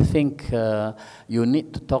 minutes, I think you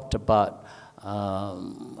need to talk about,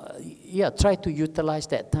 try to utilize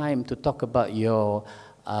that time to talk about your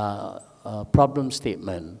problem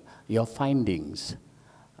statement, your findings,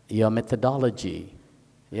 your methodology,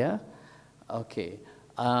 yeah? Okay.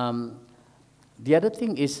 The other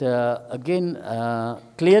thing is, again,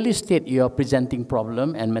 clearly state your presenting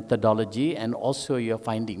problem and methodology and also your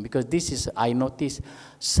finding, because this is, I noticed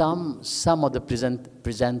some of the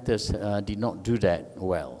presenters did not do that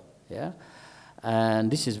well, yeah? And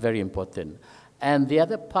this is very important. And the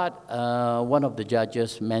other part, one of the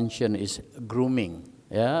judges mentioned is grooming,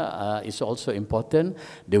 yeah? It's also important,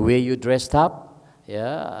 the way you dressed up,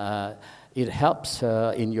 yeah? It helps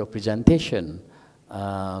in your presentation.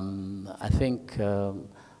 I think,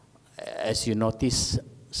 as you notice,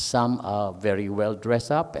 some are very well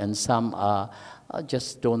dressed up, and some are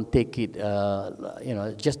just don't take it,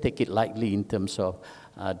 just take it lightly in terms of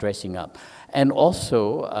dressing up. And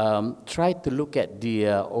also, try to look at the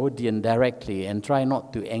audience directly, and try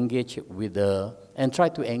not to engage with the, and try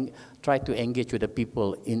to engage with the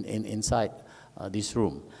people inside this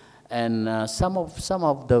room. And some of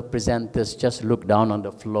the presenters just look down on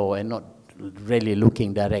the floor and not really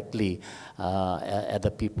looking directly at the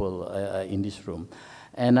people in this room.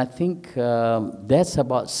 And I think that's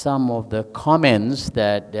about some of the comments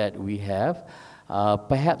that we have.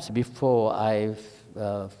 Perhaps before I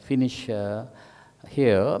finish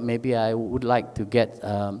here, maybe I would like to get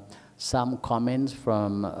some comments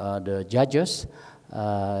from the judges.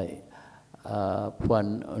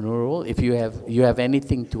 Puan Nurul, if you have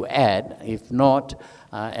anything to add. If not,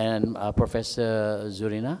 and Professor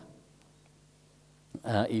Zurina,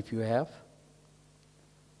 if you have.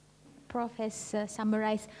 Prof has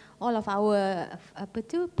summarized all of our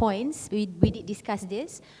 2 points. We did discuss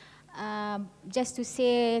this. Just to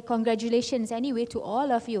say congratulations anyway to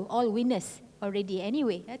all of you, all winners already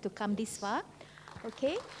anyway, to come this far.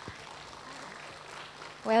 Okay.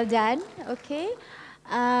 Well done. Okay.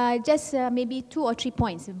 Just maybe 2 or 3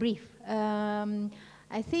 points, brief.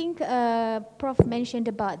 I think Prof mentioned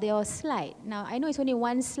about your slide. Now, I know it's only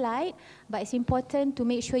one slide, but it's important to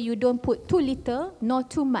make sure you don't put too little, nor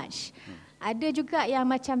too much. Ada juga yang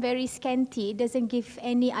macam very scanty, it doesn't give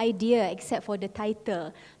any idea except for the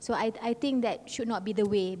title. So I think that should not be the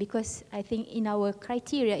way, because I think in our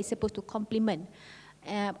criteria it's supposed to complement.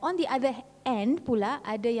 On the other end pula,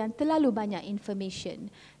 ada yang terlalu banyak information.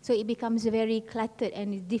 So it becomes very cluttered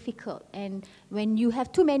and difficult. And when you have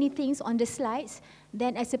too many things on the slides,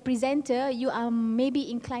 then as a presenter, you are maybe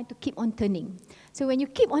inclined to keep on turning. So when you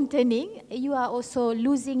keep on turning, you are also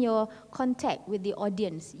losing your contact with the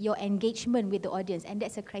audience, your engagement with the audience, and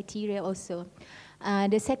that's a criteria also.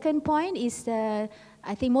 The second point is,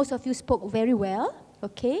 I think most of you spoke very well,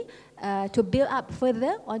 okay, to build up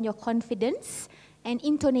further on your confidence and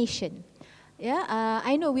intonation. Yeah,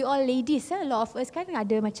 I know we all ladies, a lot of us kan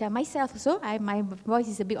ada macam myself also, my voice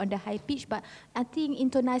is a bit on the high pitch, but I think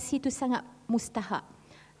intonasi tu sangat mustahab,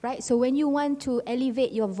 right? So when you want to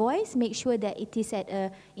elevate your voice, make sure that it is at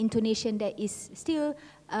a intonation that is still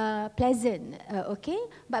pleasant, okay?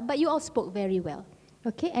 But you all spoke very well,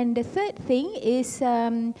 okay? And the third thing is,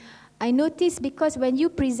 I noticed because when you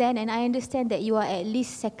present, and I understand that you are at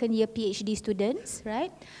least second-year PhD students, right?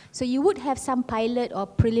 So you would have some pilot or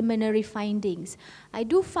preliminary findings. I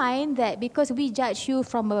do find that because we judge you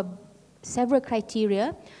from several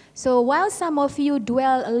criteria, so while some of you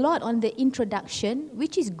dwell a lot on the introduction,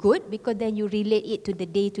 which is good because then you relate it to the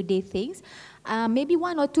day-to-day things, maybe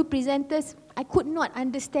 1 or 2 presenters, I could not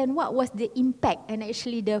understand what was the impact and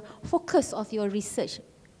actually the focus of your research.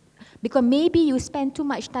 Because maybe you spend too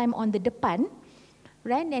much time on the depan,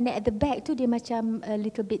 right? And at the back tu dia macam a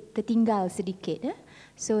little bit tertinggal sedikit.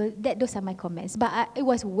 So those are my comments. But it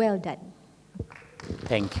was well done.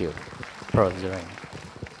 Thank you, Prof. Zurain.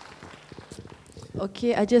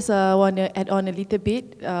 Okay, I just want to add on a little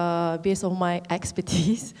bit based on my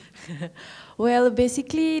expertise. Well,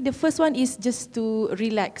 basically the first one is just to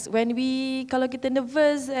relax. Kalau kita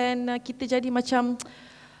nervous and kita jadi macam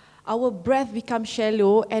our breath becomes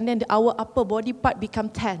shallow and then our upper body part become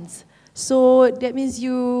tense. So that means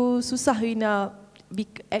you susah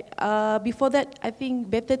before that, I think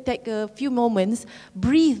better take a few moments,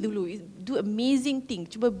 breathe dulu, do amazing thing.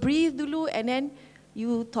 Cuba breathe dulu and then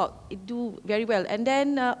you talk, do very well. And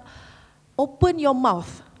then open your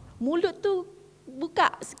mouth. Mulut tu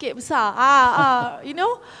buka sikit besar. You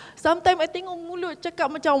know, sometimes I tengok mulut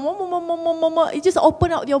cakap macam you just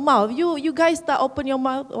open out your mouth. You guys start open your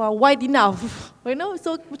mouth wide enough. You know,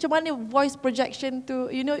 so macam mana voice projection to,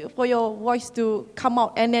 you know, for your voice to come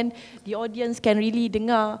out and then the audience can really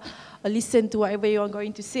dengar, listen to whatever you are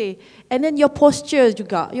going to say. And then your posture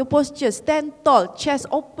juga. Your posture, stand tall, chest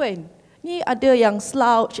open. Ni ada yang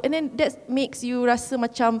slouch and then that makes you rasa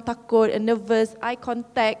macam takut and nervous. Eye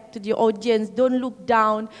contact to the audience, don't look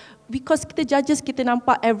down because kita judges, kita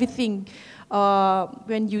nampak everything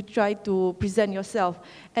when you try to present yourself.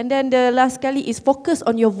 And then the last kali is focus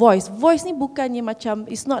on your voice. Voice ni bukannya macam,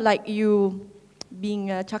 it's not like you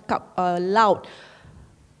being cakap loud.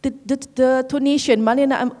 The tonation, mana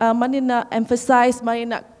nak emphasize,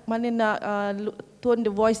 mana nak tone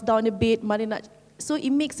the voice down a bit, mana nak. So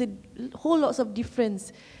it makes a whole lots of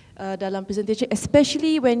difference dalam presentation,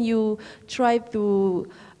 especially when you try to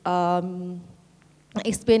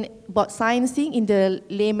explain about sciencing in the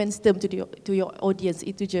layman's term to your audience.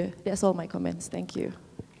 Itu je. That's all my comments. Thank you.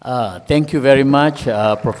 Thank you very much,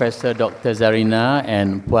 Professor Dr. Zarina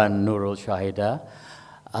and Puan Nurul Shahida.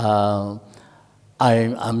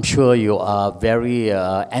 I'm sure you are very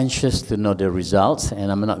anxious to know the results,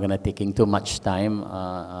 and I'm not going to taking too much time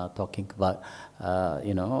talking about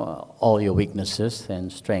you know, all your weaknesses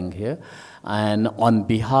and strength here. And on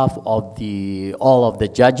behalf of all of the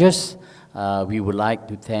judges, we would like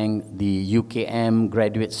to thank the UKM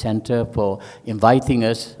Graduate Center for inviting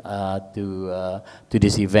us to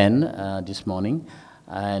this event this morning.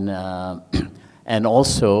 And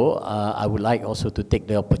also, I would like also to take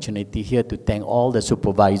the opportunity here to thank all the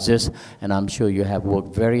supervisors, and I'm sure you have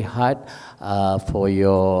worked very hard for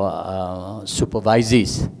your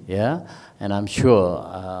supervisees, yeah? And I'm sure,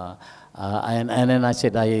 and then I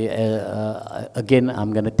said, again,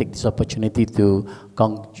 I'm going to take this opportunity to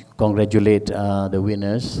congratulate the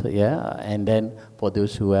winners, yeah? And then for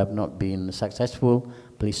those who have not been successful,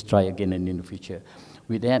 please try again in the future.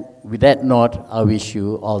 With that note, I wish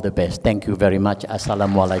you all the best. Thank you very much.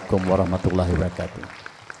 Assalamualaikum warahmatullahi wabarakatuh.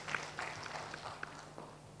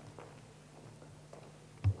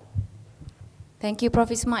 Thank you,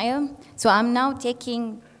 Prof. Ismail. So I'm now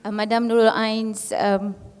taking Madam Nurul Ain's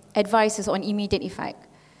advices on immediate effect.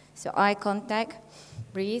 So eye contact,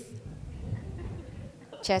 Breathe.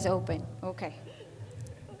 Chest open. Okay.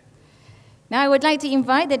 Now I would like to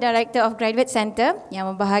invite the Director of Graduate Centre,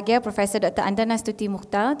 Yang Berbahagia Professor Dr. Andana Stuti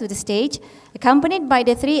Mukhtar, to the stage, accompanied by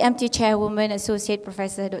the 3MT Chairwoman, Associate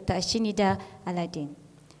Professor Dr. Ashinida Aladdin.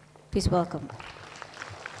 Please welcome.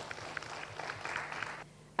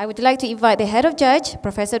 I would like to invite the Head of Judge,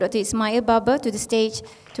 Professor Dr. Ismail Baba, to the stage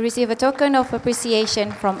to receive a token of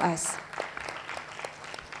appreciation from us.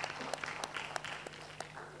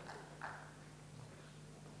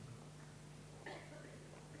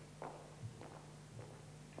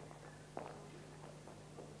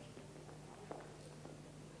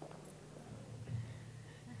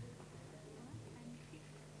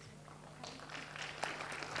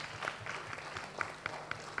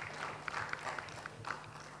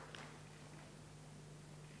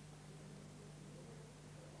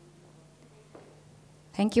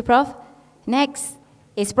 Thank you, Prof. Next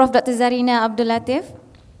is Prof. Dr. Zarina Abdul Latif.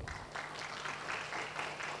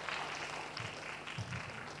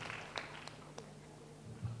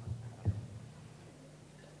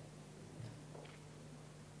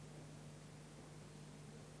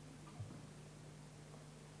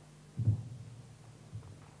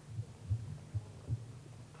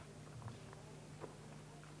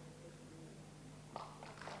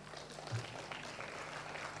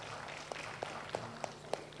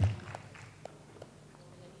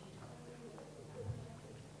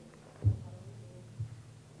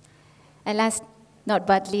 And last not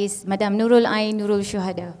but least, Madam Nurul Ain Nurul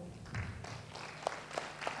Shuhada.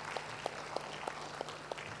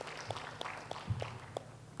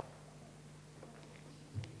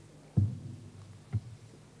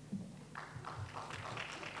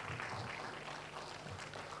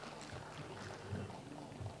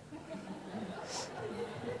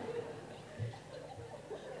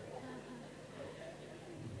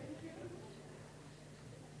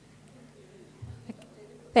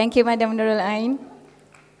 Thank you, Madam Nurul Ain.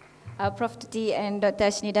 Prof. Tuti and Dr.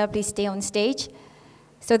 Ashnida, please stay on stage.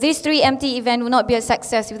 So this 3MT event will not be a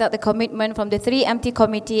success without the commitment from the 3MT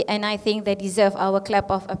committee, and I think they deserve our clap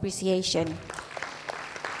of appreciation.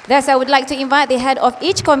 Thus, I would like to invite the head of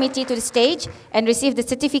each committee to the stage and receive the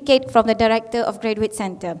certificate from the Director of Graduate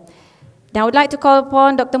Centre. Now I would like to call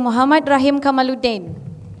upon Dr. Muhammad Rahim Kamaluddin.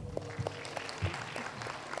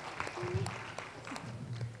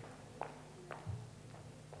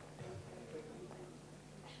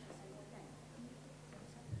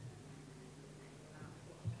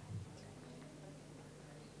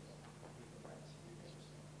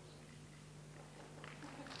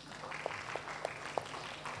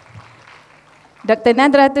 Dr.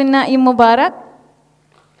 Nadratun Naim Mubarak.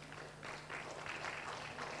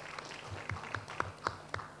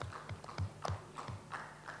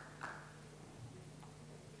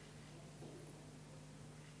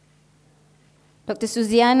 Dr.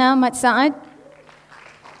 Suziana Mat Saad.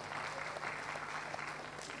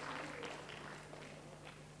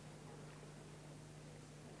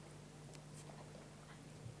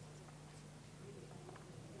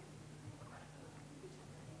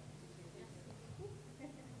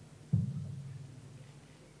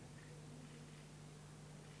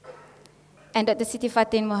 And Dr. Siti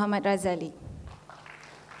Fatin Muhammad Razali.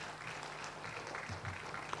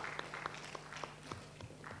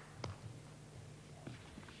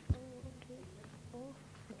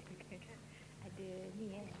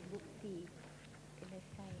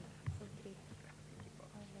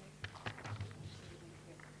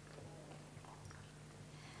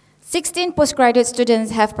 Sixteen postgraduate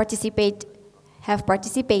students have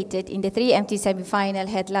participated in the 3MT semi-final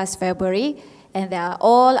held last February, and they are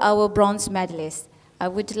all our bronze medalists. I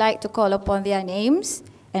would like to call upon their names,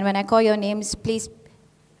 and when I call your names, please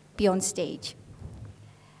be on stage.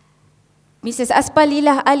 Mrs.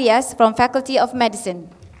 Aspalilah Alias from Faculty of Medicine.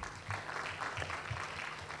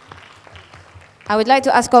 I would like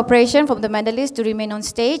to ask cooperation from the medalists to remain on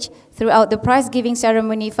stage throughout the prize-giving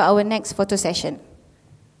ceremony for our next photo session.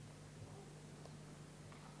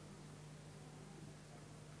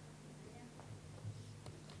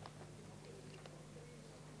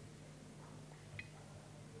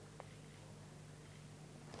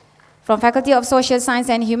 From Faculty of Social Science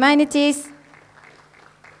and Humanities,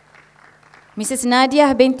 Mrs.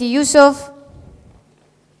 Nadia binti Yusuf.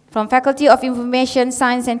 From Faculty of Information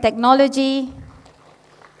Science and Technology,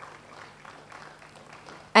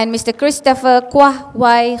 and Mr. Christopher Kwah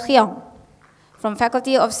Wai Khiong from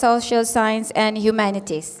Faculty of Social Science and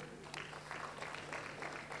Humanities.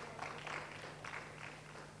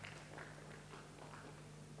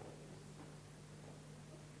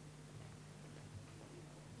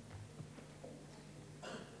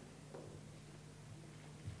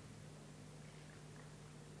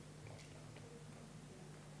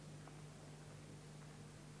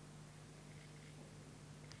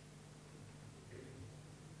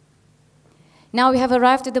 Now we have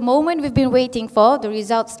arrived at the moment we've been waiting for. The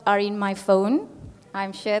results are in my phone.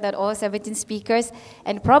 I'm sure that all 17 speakers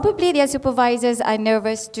and probably their supervisors are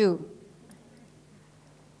nervous too.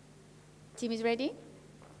 Team is ready?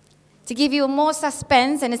 To give you more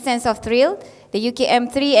suspense and a sense of thrill, the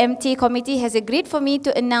UKM 3MT committee has agreed for me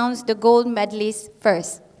to announce the gold medalists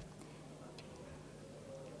first.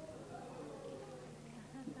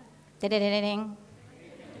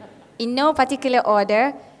 In no particular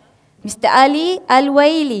order, Mr. Ali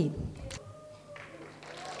Al-Waili.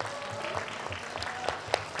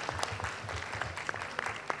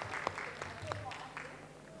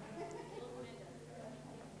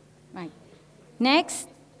 Right. Next.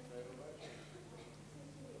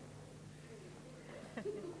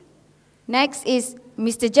 Next is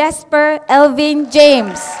Mr. Jasper Elvin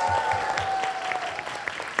James.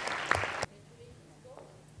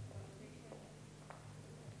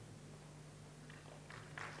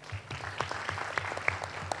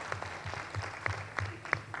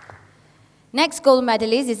 Next gold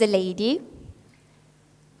medalist is a lady,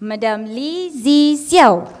 Madam Li Zi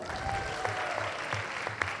Xiao.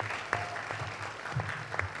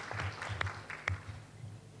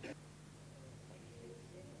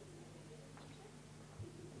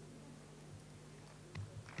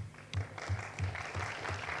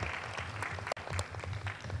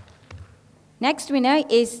 Next winner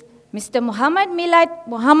is Mr. Muhammad Milad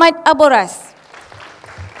Muhammad Aboras.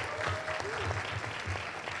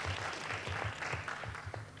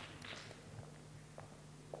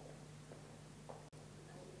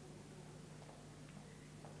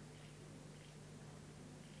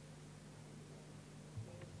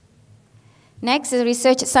 Next is a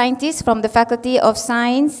research scientist from the Faculty of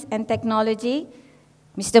Science and Technology,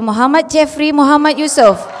 Mr. Muhammad Jeffrey Muhammad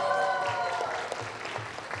Yusuf.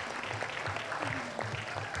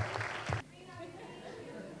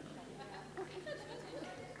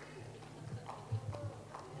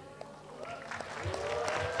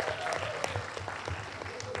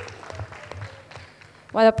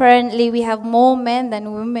 Well, apparently we have more men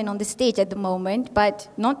than women on the stage at the moment, but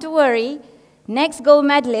not to worry. Next gold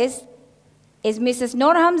medalist is Mrs.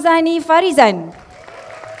 Nur Hamzani Farizan.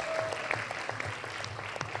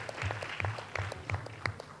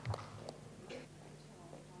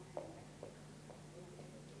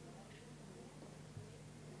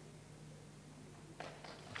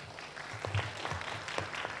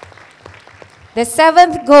 The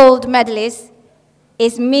 7th gold medalist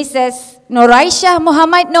is Mrs. Noraisha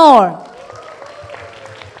Muhammad Noor.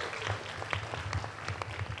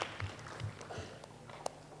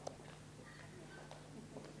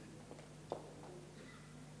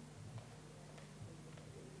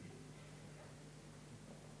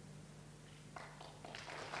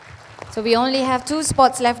 So we only have 2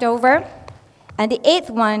 spots left over. And the 8th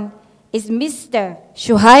one is Mr.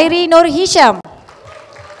 Shuhairi Nur Hisham.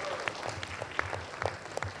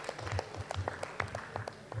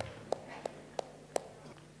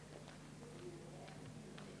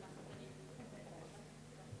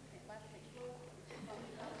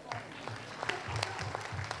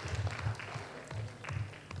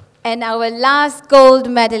 And our last gold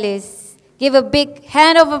medalist. Give a big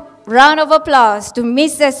round of applause to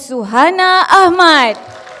Mrs. Suhana Ahmad.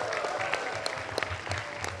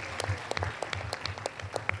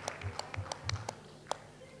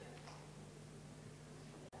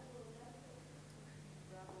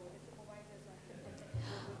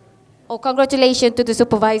 Oh, congratulations to the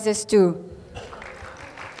supervisors too.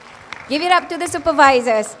 Give it up to the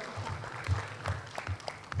supervisors.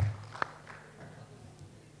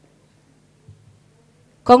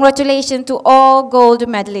 Congratulations to all gold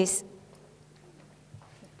medalists.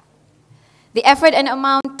 The effort and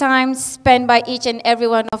amount of time spent by each and every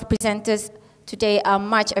one of presenters today are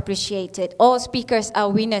much appreciated. All speakers are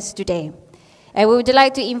winners today. And we would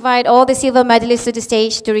like to invite all the silver medalists to the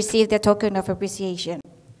stage to receive their token of appreciation.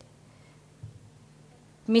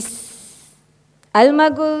 Miss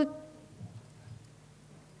Almagul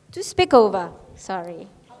to speak over. Sorry.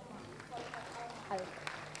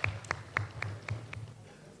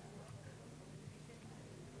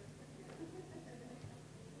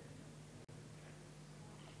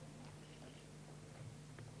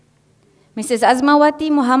 Mrs. Azmawati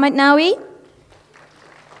Muhammad Nawi.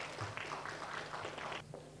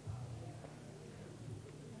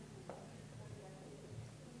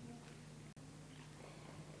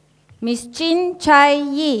 Miss Chin Chai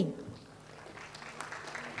Yi.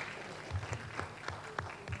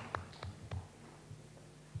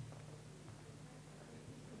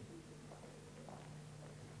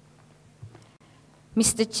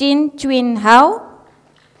 Mr. Chin Chuin Hao.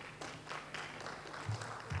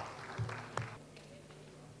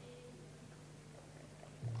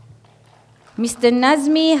 Mr.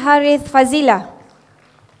 Nazmi Harith Fazila.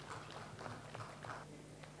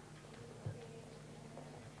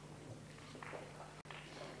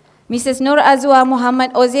 Mrs. Nur Azwa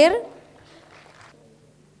Muhammad Ozir.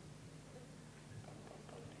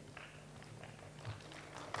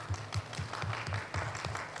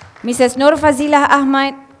 Mrs. Nur Fazilah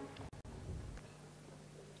Ahmad.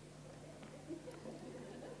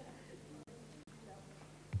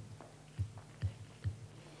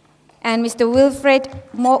 And Mr. Wilfred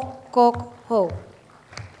Mokok Ho.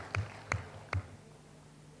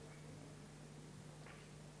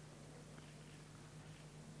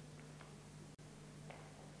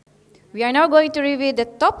 We are now going to review the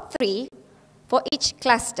top 3 for each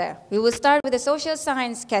cluster. We will start with the social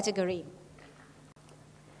science category.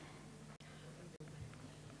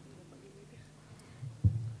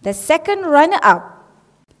 The second runner-up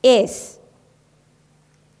is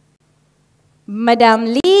Madame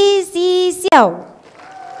Li Zi Xiao.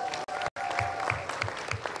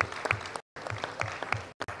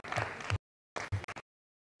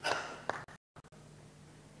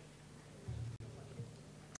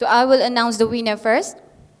 So I will announce the winner first.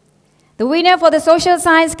 The winner for the social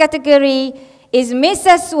science category is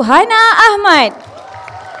Mrs. Suhana Ahmad.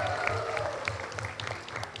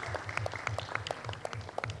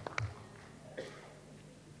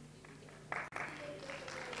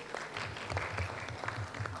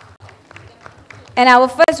 And our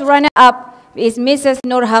first runner-up is Mrs.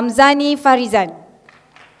 Nur Hamzani Farizan.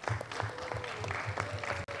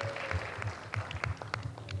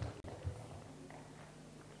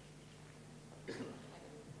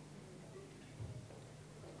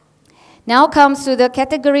 Now comes to the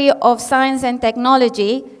category of science and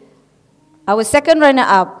technology. Our second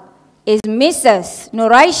runner-up is Mrs.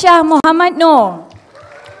 Nuraisha Muhammad Noor.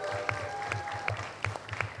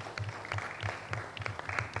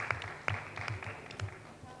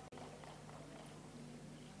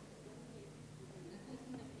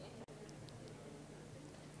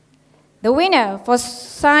 The winner for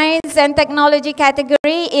science and technology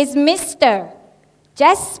category is Mr.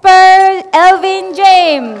 Jasper Elvin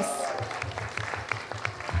James.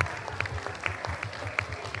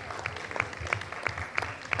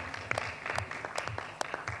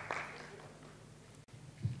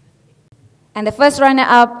 And the first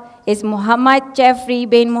runner-up is Muhammad Jeffrey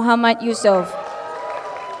bin Muhammad Yusuf.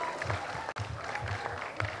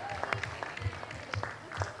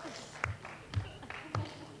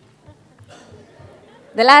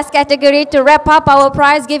 The last category to wrap up our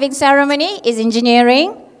prize giving ceremony is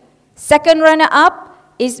engineering. Second runner-up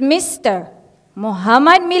is Mr.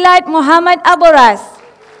 Muhammad Milad Muhammad Aboras.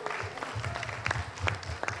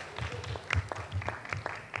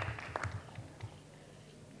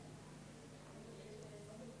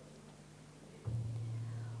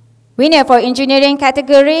 Winner for engineering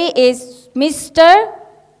category is Mr.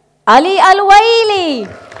 Ali Al-Waili.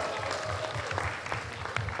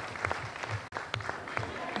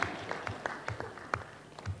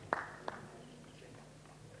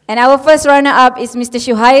 And our first runner-up is Mr.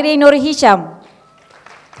 Shuhairi Nur Hisham.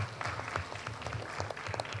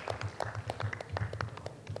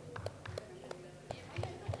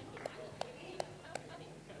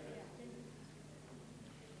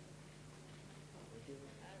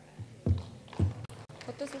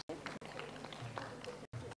 Foto session.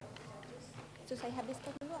 So saya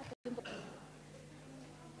habiskan dulu atau jemput?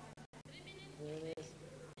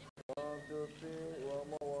 1, 2, 3,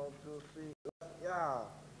 1 more, 1, 2, 3.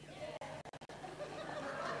 Yeah.